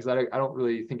like that because I don't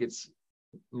really think it's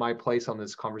my place on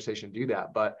this conversation to do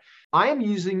that. But I am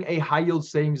using a high yield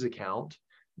savings account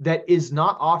that is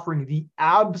not offering the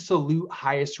absolute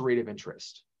highest rate of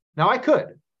interest. Now I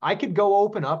could go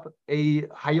open up a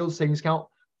high yield savings account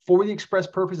for the express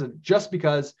purpose of just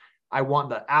because I want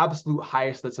the absolute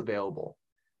highest that's available.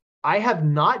 I have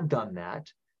not done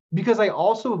that because I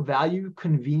also value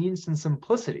convenience and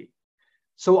simplicity.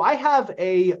 So I have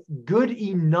a good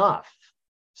enough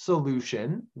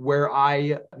solution where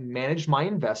I manage my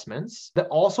investments that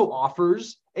also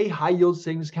offers a high yield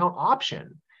savings account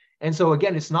option. And so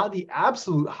again, it's not the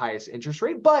absolute highest interest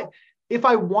rate, but if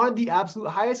I wanted the absolute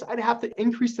highest, I'd have to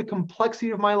increase the complexity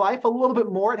of my life a little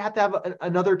bit more. I'd have to have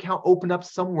another account open up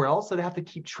somewhere else that I'd have to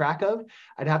keep track of.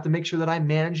 I'd have to make sure that I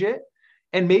manage it.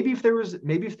 And maybe if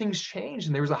things change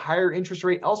and there was a higher interest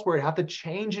rate elsewhere, I'd have to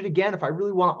change it again if I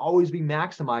really want to always be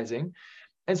maximizing.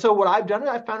 And so what I've done is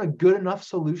I found a good enough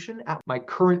solution at my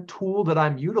current tool that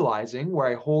I'm utilizing where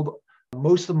I hold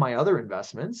most of my other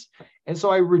investments. And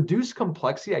so I reduce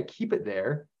complexity, I keep it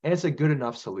there, and it's a good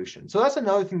enough solution. So that's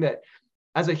another thing that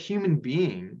as a human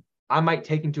being, I might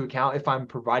take into account if I'm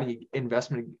providing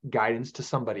investment guidance to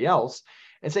somebody else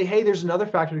and say, hey, there's another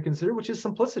factor to consider, which is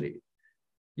simplicity.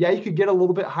 Yeah, you could get a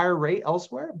little bit higher rate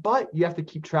elsewhere, but you have to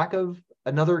keep track of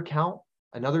another account,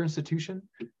 another institution.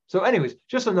 So anyways,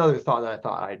 just another thought that I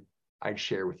thought I'd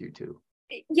share with you too.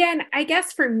 Yeah, and I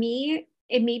guess for me,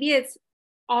 it's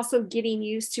also getting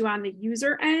used to on the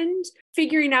user end,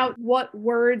 figuring out what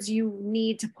words you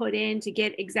need to put in to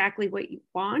get exactly what you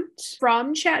want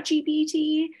from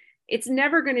ChatGPT. It's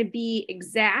never going to be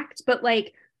exact, but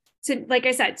like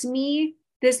I said, to me,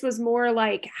 this was more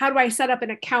like, how do I set up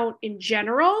an account in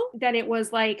general than it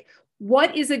was like,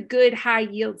 what is a good high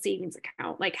yield savings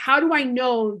account? Like, how do I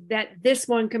know that this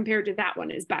one compared to that one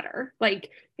is better?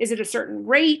 Like, is it a certain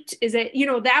rate? Is it,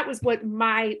 that was what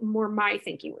my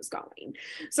thinking was going.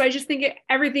 So I just think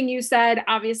everything you said,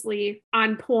 obviously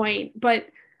on point, but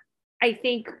I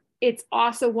think it's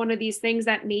also one of these things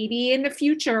that maybe in the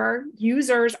future,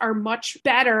 users are much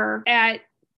better at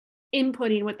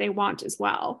inputting what they want as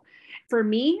well. For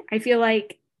me, I feel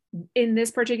like in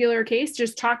this particular case,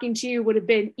 just talking to you would have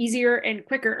been easier and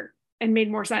quicker and made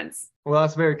more sense. Well,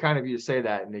 that's very kind of you to say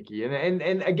that, Nikki.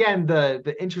 And again,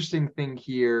 the interesting thing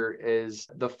here is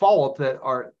the follow-up that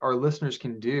our listeners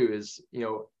can do is,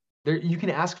 there, you can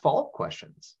ask follow-up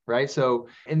questions, right? So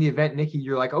in the event, Nikki,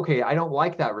 you're like, okay, I don't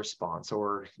like that response,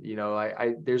 or,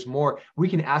 there's more, we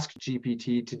can ask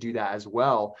GPT to do that as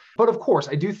well. But of course,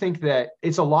 I do think that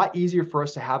it's a lot easier for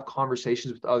us to have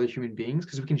conversations with other human beings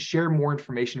because we can share more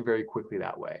information very quickly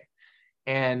that way.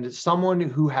 And someone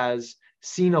who has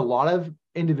seen a lot of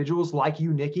individuals like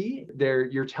you, Nikki,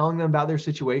 you're telling them about their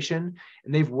situation,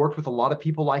 and they've worked with a lot of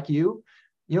people like you,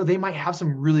 they might have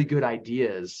some really good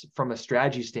ideas from a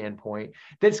strategy standpoint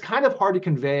that's kind of hard to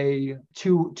convey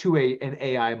to an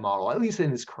AI model, at least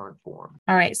in its current form.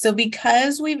 All right. So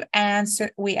because we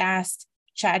asked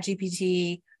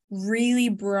ChatGPT really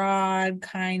broad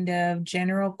kind of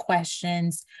general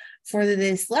questions, for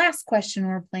this last question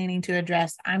we're planning to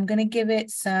address, I'm going to give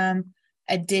it some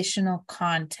additional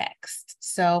context.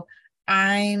 So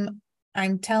I'm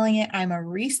telling it I'm a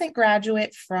recent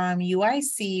graduate from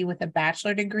UIC with a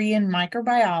bachelor degree in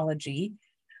microbiology.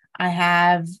 I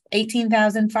have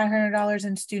 $18,500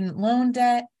 in student loan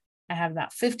debt. I have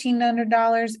about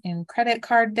 $1,500 in credit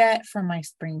card debt from my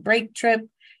spring break trip.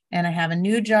 And I have a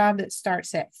new job that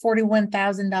starts at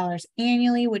 $41,000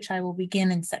 annually, which I will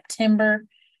begin in September.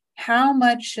 How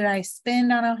much should I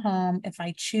spend on a home if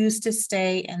I choose to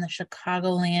stay in the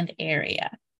Chicagoland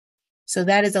area? So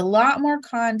that is a lot more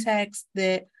context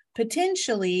that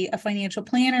potentially a financial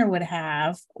planner would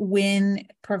have when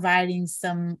providing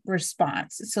some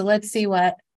response. So let's see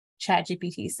what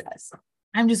ChatGPT says.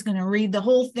 I'm just going to read the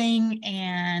whole thing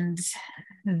and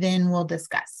then we'll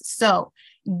discuss. So,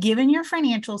 given your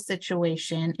financial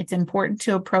situation, it's important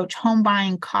to approach home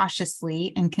buying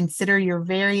cautiously and consider your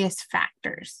various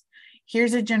factors.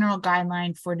 Here's a general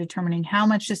guideline for determining how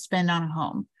much to spend on a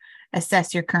home.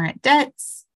 Assess your current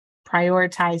debts.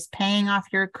 Prioritize paying off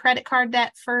your credit card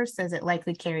debt first, as it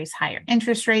likely carries higher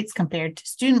interest rates compared to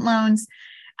student loans.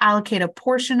 Allocate a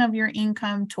portion of your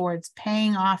income towards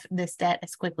paying off this debt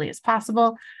as quickly as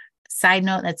possible. Side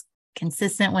note, that's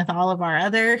consistent with all of our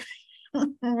other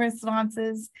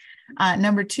responses.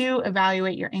 Number 2,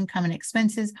 evaluate your income and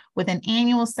expenses. With an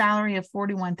annual salary of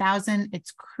 $41,000,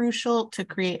 it's crucial to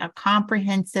create a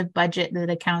comprehensive budget that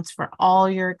accounts for all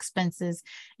your expenses,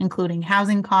 including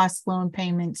housing costs, loan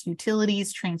payments,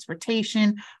 utilities,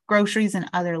 transportation, groceries, and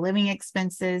other living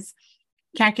expenses.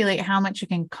 Calculate how much you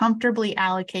can comfortably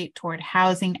allocate toward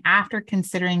housing after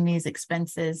considering these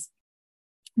expenses.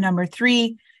 Number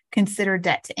 3, consider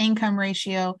debt to income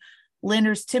ratio.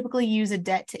 Lenders typically use a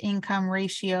debt to income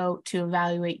ratio to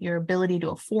evaluate your ability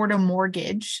to afford a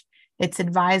mortgage. It's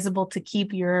advisable to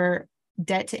keep your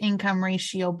debt to income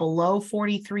ratio below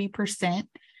 43%.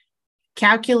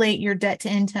 Calculate your debt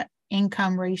to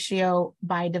income ratio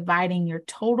by dividing your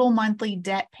total monthly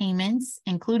debt payments,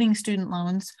 including student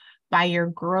loans, by your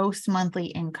gross monthly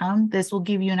income. This will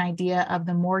give you an idea of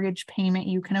the mortgage payment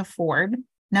you can afford.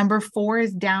 Number 4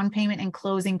 is down payment and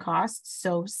closing costs.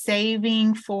 So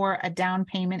saving for a down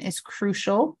payment is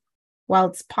crucial. While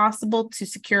it's possible to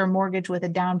secure a mortgage with a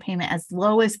down payment as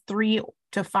low as 3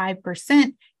 to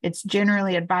 5%, it's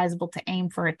generally advisable to aim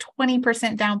for a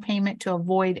 20% down payment to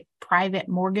avoid private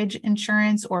mortgage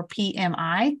insurance or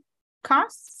PMI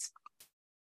costs.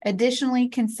 Additionally,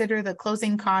 consider the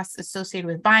closing costs associated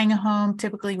with buying a home,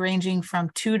 typically ranging from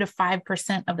 2 to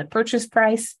 5% of the purchase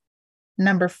price.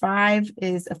 Number 5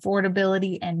 is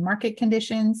affordability and market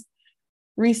conditions.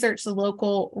 Research the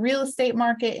local real estate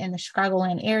market in the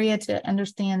Chicagoland area to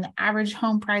understand the average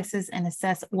home prices and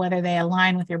assess whether they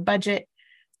align with your budget.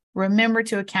 Remember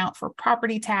to account for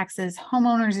property taxes,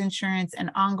 homeowners insurance, and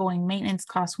ongoing maintenance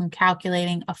costs when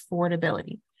calculating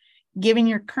affordability. Given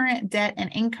your current debt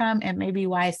and income, it may be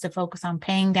wise to focus on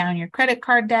paying down your credit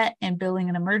card debt and building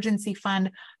an emergency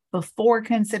fund before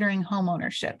considering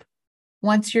homeownership.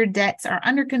 Once your debts are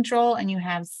under control and you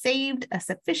have saved a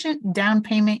sufficient down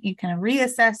payment, you can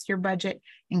reassess your budget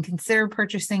and consider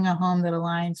purchasing a home that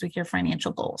aligns with your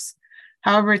financial goals.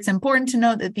 However, it's important to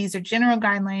note that these are general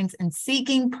guidelines, and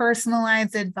seeking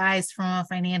personalized advice from a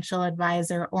financial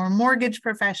advisor or mortgage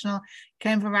professional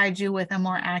can provide you with a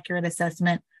more accurate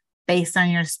assessment based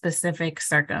on your specific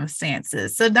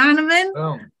circumstances. So,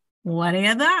 Donovan, what are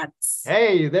your thoughts?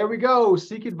 Hey, there we go.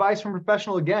 Seek advice from a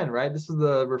professional again, right? This is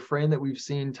the refrain that we've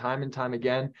seen time and time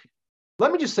again.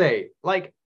 Let me just say,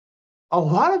 a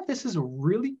lot of this is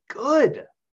really good.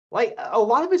 A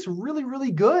lot of it's really,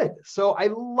 really good. So I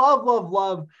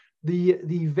love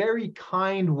the very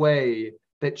kind way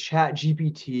that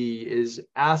ChatGPT is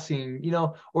asking,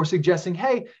 or suggesting,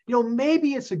 hey,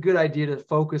 maybe it's a good idea to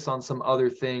focus on some other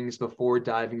things before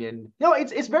diving in.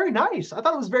 It's very nice. I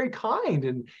thought it was very kind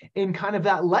and in kind of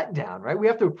that letdown, right? We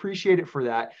have to appreciate it for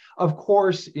that. Of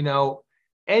course,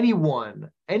 any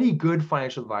good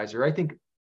financial advisor, I think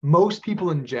most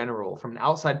people in general from an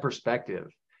outside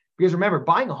perspective, because remember,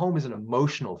 buying a home is an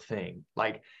emotional thing.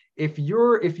 Like if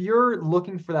you're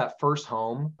looking for that first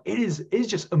home, it is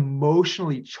just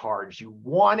emotionally charged. You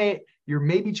want it. You're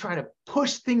maybe trying to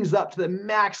push things up to the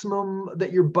maximum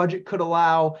that your budget could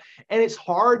allow. And it's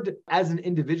hard as an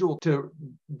individual to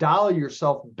dial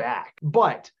yourself back.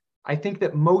 But I think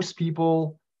that most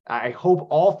people, I hope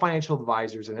all financial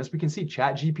advisors, and as we can see,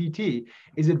 ChatGPT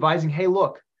is advising, hey,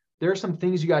 look, there are some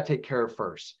things you got to take care of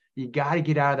first. You got to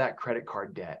get out of that credit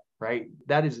card debt, right?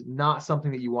 That is not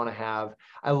something that you want to have.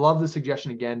 I love the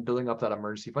suggestion, again, building up that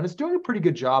emergency fund. It's doing a pretty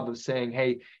good job of saying,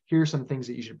 hey, here are some things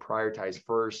that you should prioritize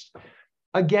first.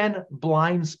 Again,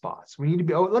 blind spots. We need to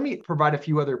be, let me provide a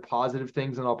few other positive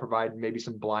things, and I'll provide maybe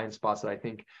some blind spots that I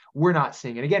think we're not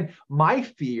seeing. And again, my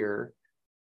fear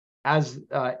as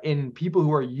in people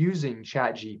who are using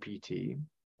ChatGPT,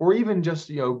 or even just,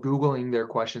 Googling their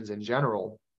questions in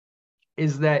general,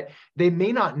 is that they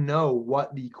may not know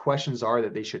what the questions are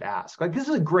that they should ask. Like, this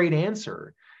is a great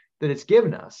answer that it's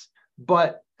given us,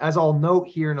 but as I'll note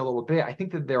here in a little bit, I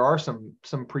think that there are some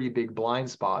pretty big blind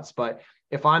spots. But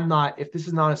if this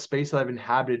is not a space that I've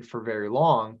inhabited for very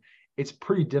long, it's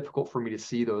pretty difficult for me to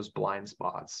see those blind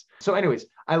spots. So anyways,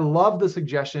 I love the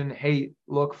suggestion. Hey,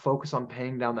 look, focus on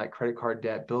paying down that credit card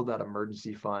debt, build that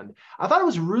emergency fund. I thought it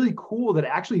was really cool that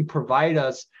it actually provided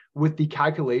us with the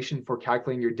calculation for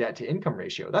calculating your debt to income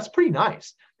ratio. That's pretty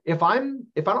nice. If I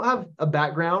don't have a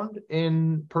background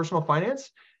in personal finance,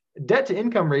 debt to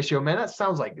income ratio, man, that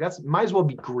sounds like might as well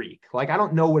be Greek. Like, I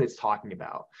don't know what it's talking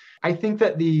about. I think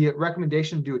that the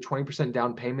recommendation to do a 20%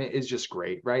 down payment is just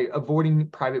great, right? Avoiding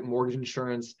private mortgage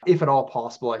insurance, if at all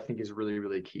possible, I think is really,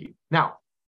 really key. Now,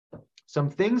 some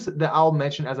things that I'll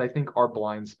mention as I think are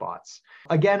blind spots.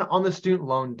 Again, on the student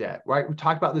loan debt, right? We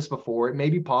talked about this before. It may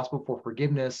be possible for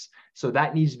forgiveness, so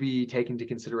that needs to be taken into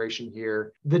consideration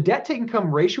here. The debt to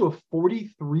income ratio of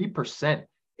 43%.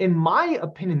 In my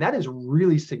opinion, that is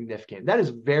really significant. That is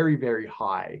very, very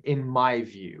high in my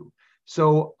view.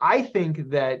 So I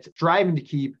think that striving to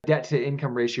keep debt to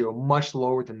income ratio much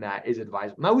lower than that is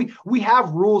advisable. Now we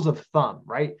have rules of thumb,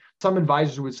 right? Some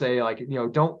advisors would say, like,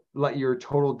 don't let your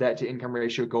total debt to income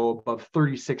ratio go above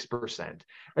 36%.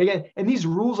 Again, and these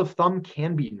rules of thumb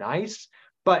can be nice,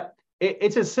 but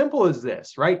it's as simple as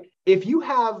this, right? If you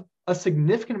have a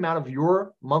significant amount of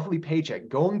your monthly paycheck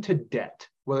going to debt,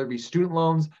 whether it be student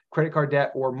loans, credit card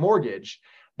debt, or mortgage,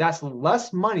 that's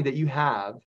less money that you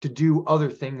have to do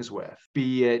other things with,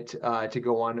 be it to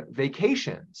go on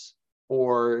vacations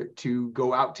or to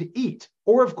go out to eat,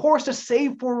 or of course to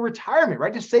save for retirement,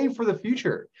 right? To save for the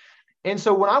future. And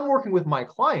so when I'm working with my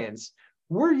clients,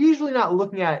 we're usually not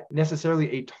looking at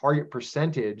necessarily a target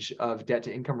percentage of debt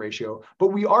to income ratio, but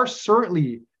we are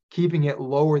certainly keeping it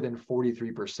lower than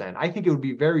 43%. I think it would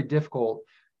be very difficult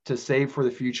to save for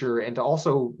the future and to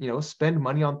also, spend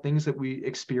money on things that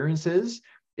experiences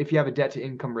if you have a debt to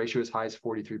income ratio as high as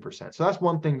 43%. So that's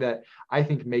one thing that I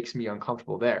think makes me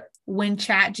uncomfortable there. When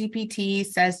ChatGPT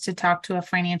says to talk to a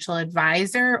financial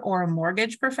advisor or a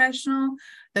mortgage professional,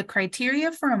 the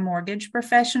criteria for a mortgage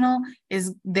professional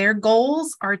is their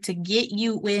goals are to get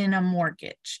you in a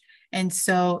mortgage. And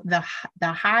so the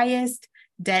highest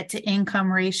debt to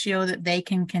income ratio that they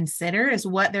can consider is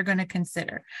what they're going to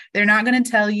consider. They're not going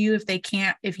to tell you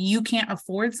if you can't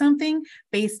afford something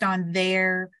based on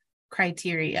their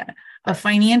criteria. A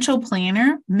financial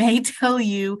planner may tell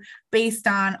you based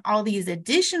on all these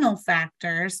additional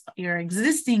factors, your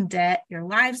existing debt, your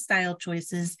lifestyle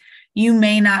choices, you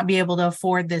may not be able to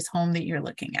afford this home that you're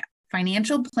looking at.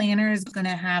 Financial planner is going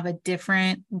to have a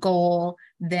different goal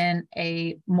than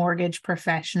a mortgage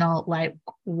professional, like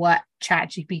what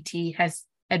ChatGPT has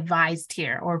advised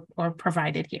here or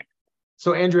provided here.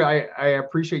 So Andrea, I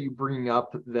appreciate you bringing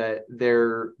up that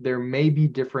there may be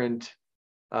different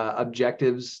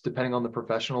objectives depending on the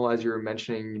professional. As you were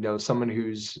mentioning, someone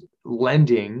who's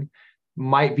lending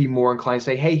might be more inclined to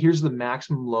say, hey, here's the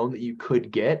maximum loan that you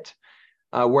could get.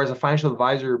 Whereas a financial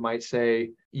advisor might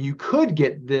say, you could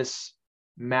get this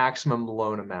maximum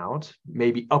loan amount,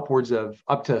 maybe upwards of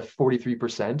up to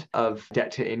 43% of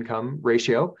debt to income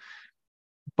ratio.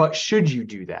 But should you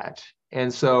do that?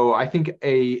 And so I think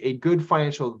a good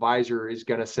financial advisor is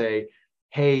going to say,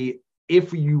 hey,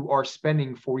 if you are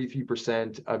spending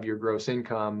 43% of your gross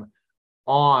income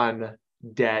on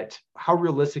debt, how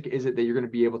realistic is it that you're going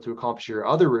to be able to accomplish your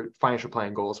other financial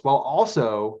planning goals while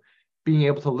also being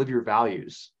able to live your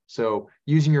values? So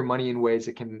using your money in ways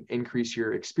that can increase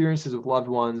your experiences with loved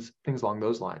ones, things along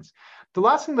those lines. The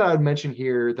last thing that I would mention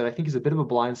here that I think is a bit of a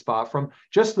blind spot from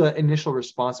just the initial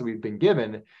response that we've been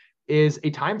given is a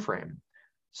time frame.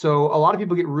 So a lot of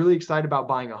people get really excited about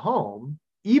buying a home,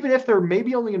 even if they're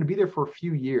maybe only going to be there for a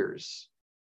few years.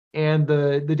 And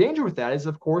the danger with that is,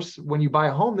 of course, when you buy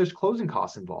a home, there's closing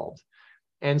costs involved.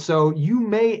 And so you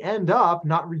may end up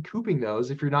not recouping those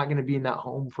if you're not going to be in that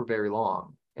home for very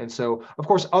long. And so, of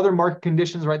course, other market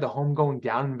conditions, right? The home going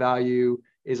down in value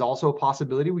is also a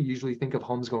possibility. We usually think of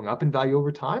homes going up in value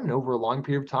over time and over a long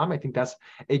period of time. I think that's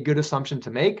a good assumption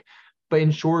to make. But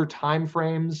in shorter time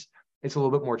frames, it's a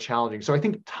little bit more challenging. So I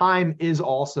think time is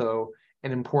also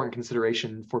an important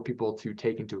consideration for people to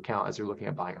take into account as they're looking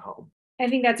at buying a home. I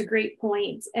think that's a great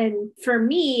point. And for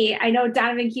me, I know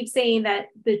Donovan keeps saying that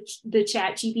the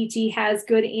Chat GPT has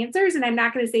good answers, and I'm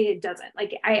not going to say it doesn't.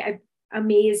 Like I'm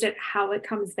amazed at how it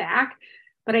comes back.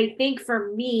 But I think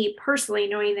for me personally,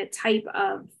 knowing the type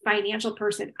of financial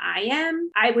person I am,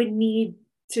 I would need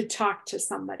to talk to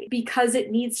somebody because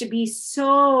it needs to be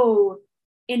so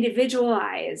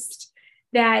individualized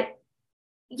that,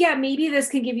 yeah, maybe this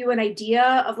can give you an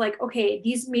idea of like, okay,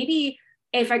 these maybe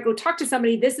if I go talk to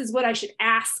somebody, this is what I should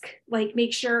ask, like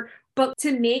make sure, but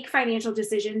to make financial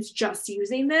decisions just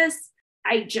using this,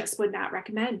 I just would not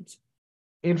recommend.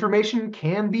 Information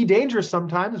can be dangerous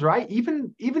sometimes, right?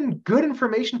 Even good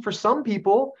information for some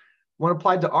people, when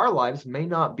applied to our lives, may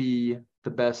not be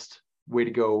the best way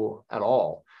to go at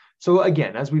all. So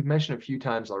again, as we've mentioned a few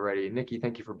times already, Nikki,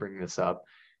 thank you for bringing this up.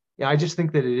 Yeah, I just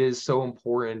think that it is so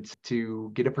important to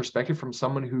get a perspective from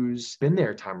someone who's been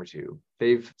there a time or two.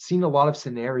 They've seen a lot of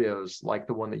scenarios like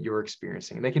the one that you're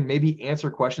experiencing. And they can maybe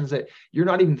answer questions that you're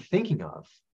not even thinking of.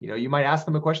 You know, you might ask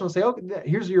them a question and say, "Oh,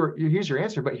 here's your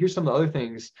answer, but here's some of the other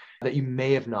things that you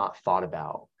may have not thought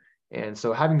about." And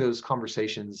so having those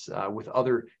conversations with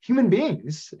other human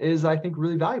beings is, I think,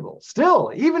 really valuable.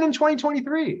 Still, even in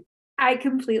 2023. I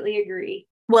completely agree.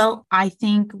 Well, I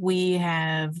think we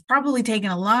have probably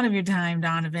taken a lot of your time,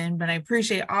 Donovan, but I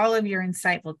appreciate all of your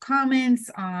insightful comments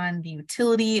on the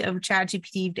utility of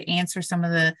ChatGPT to answer some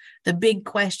of the big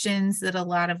questions that a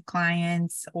lot of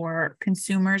clients or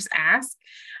consumers ask.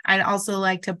 I'd also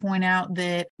like to point out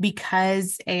that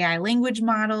because AI language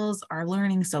models are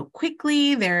learning so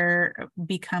quickly, they're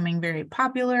becoming very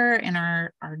popular in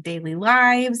our daily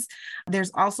lives.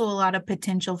 There's also a lot of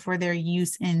potential for their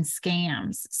use in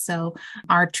scams. So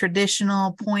our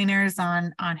traditional pointers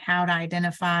on how to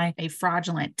identify a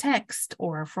fraudulent text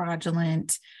or a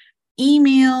fraudulent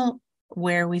email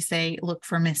where we say look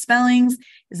for misspellings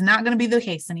is not going to be the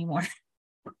case anymore.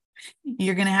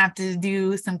 You're going to have to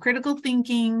do some critical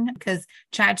thinking because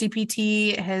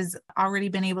ChatGPT has already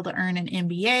been able to earn an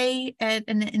MBA at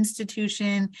an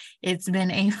institution. It's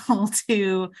been able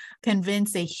to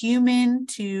convince a human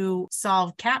to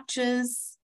solve CAPTCHAs.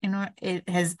 It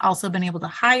has also been able to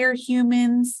hire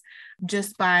humans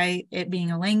just by it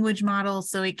being a language model.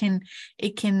 So it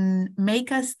can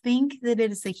make us think that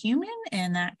it is a human,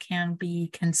 and that can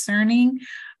be concerning.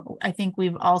 I think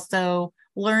we've also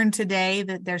learned today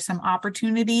that there's some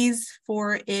opportunities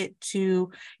for it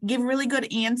to give really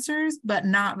good answers, but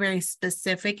not very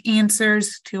specific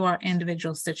answers to our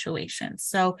individual situations.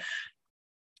 So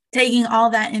taking all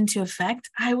that into effect,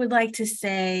 I would like to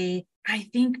say, I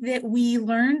think that we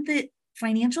learned that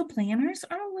financial planners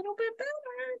are a little bit better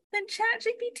than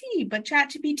ChatGPT, but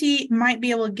ChatGPT might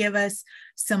be able to give us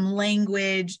some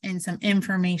language and some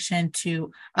information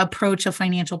to approach a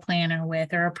financial planner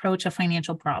with or approach a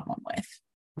financial problem with.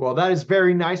 Well, that is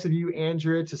very nice of you,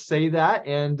 Andrea, to say that.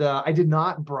 And I did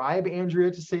not bribe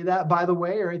Andrea to say that, by the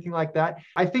way, or anything like that.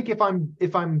 I think if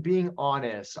I'm being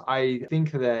honest, I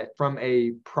think that from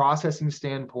a processing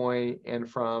standpoint and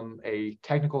from a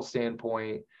technical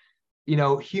standpoint, you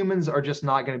know, humans are just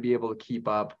not going to be able to keep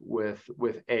up with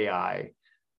AI.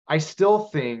 I still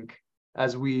think,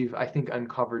 as we've, I think,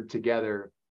 uncovered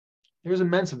together, there's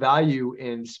immense value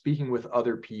in speaking with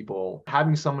other people,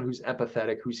 having someone who's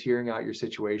empathetic, who's hearing out your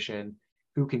situation,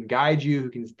 who can guide you, who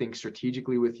can think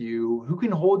strategically with you, who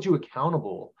can hold you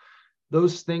accountable.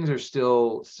 Those things are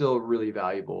still really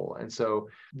valuable. And so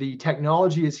the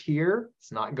technology is here.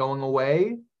 It's not going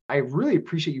away. I really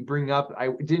appreciate you bringing up, I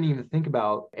didn't even think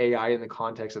about AI in the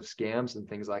context of scams and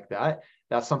things like that.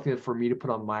 That's something that for me to put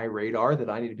on my radar that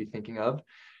I need to be thinking of.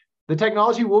 The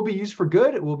technology will be used for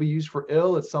good. It will be used for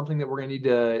ill. It's something that we're going to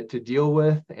need to deal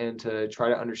with and to try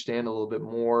to understand a little bit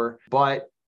more. But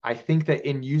I think that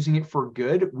in using it for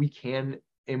good, we can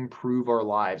improve our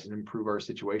lives and improve our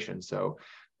situation. So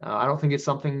I don't think it's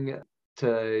something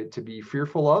to be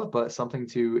fearful of, but something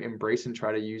to embrace and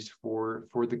try to use for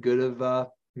the good of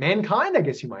mankind, I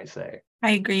guess you might say.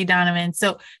 I agree, Donovan.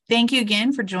 So thank you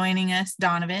again for joining us,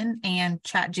 Donovan and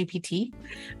ChatGPT.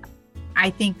 I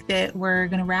think that we're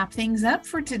going to wrap things up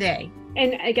for today.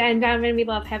 And again, Donovan, we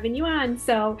love having you on,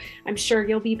 so I'm sure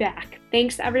you'll be back.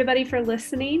 Thanks everybody for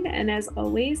listening. And as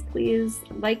always, please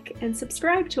like and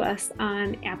subscribe to us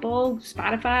on Apple,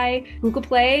 Spotify, Google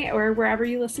Play, or wherever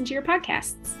you listen to your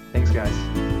podcasts. Thanks,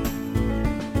 guys.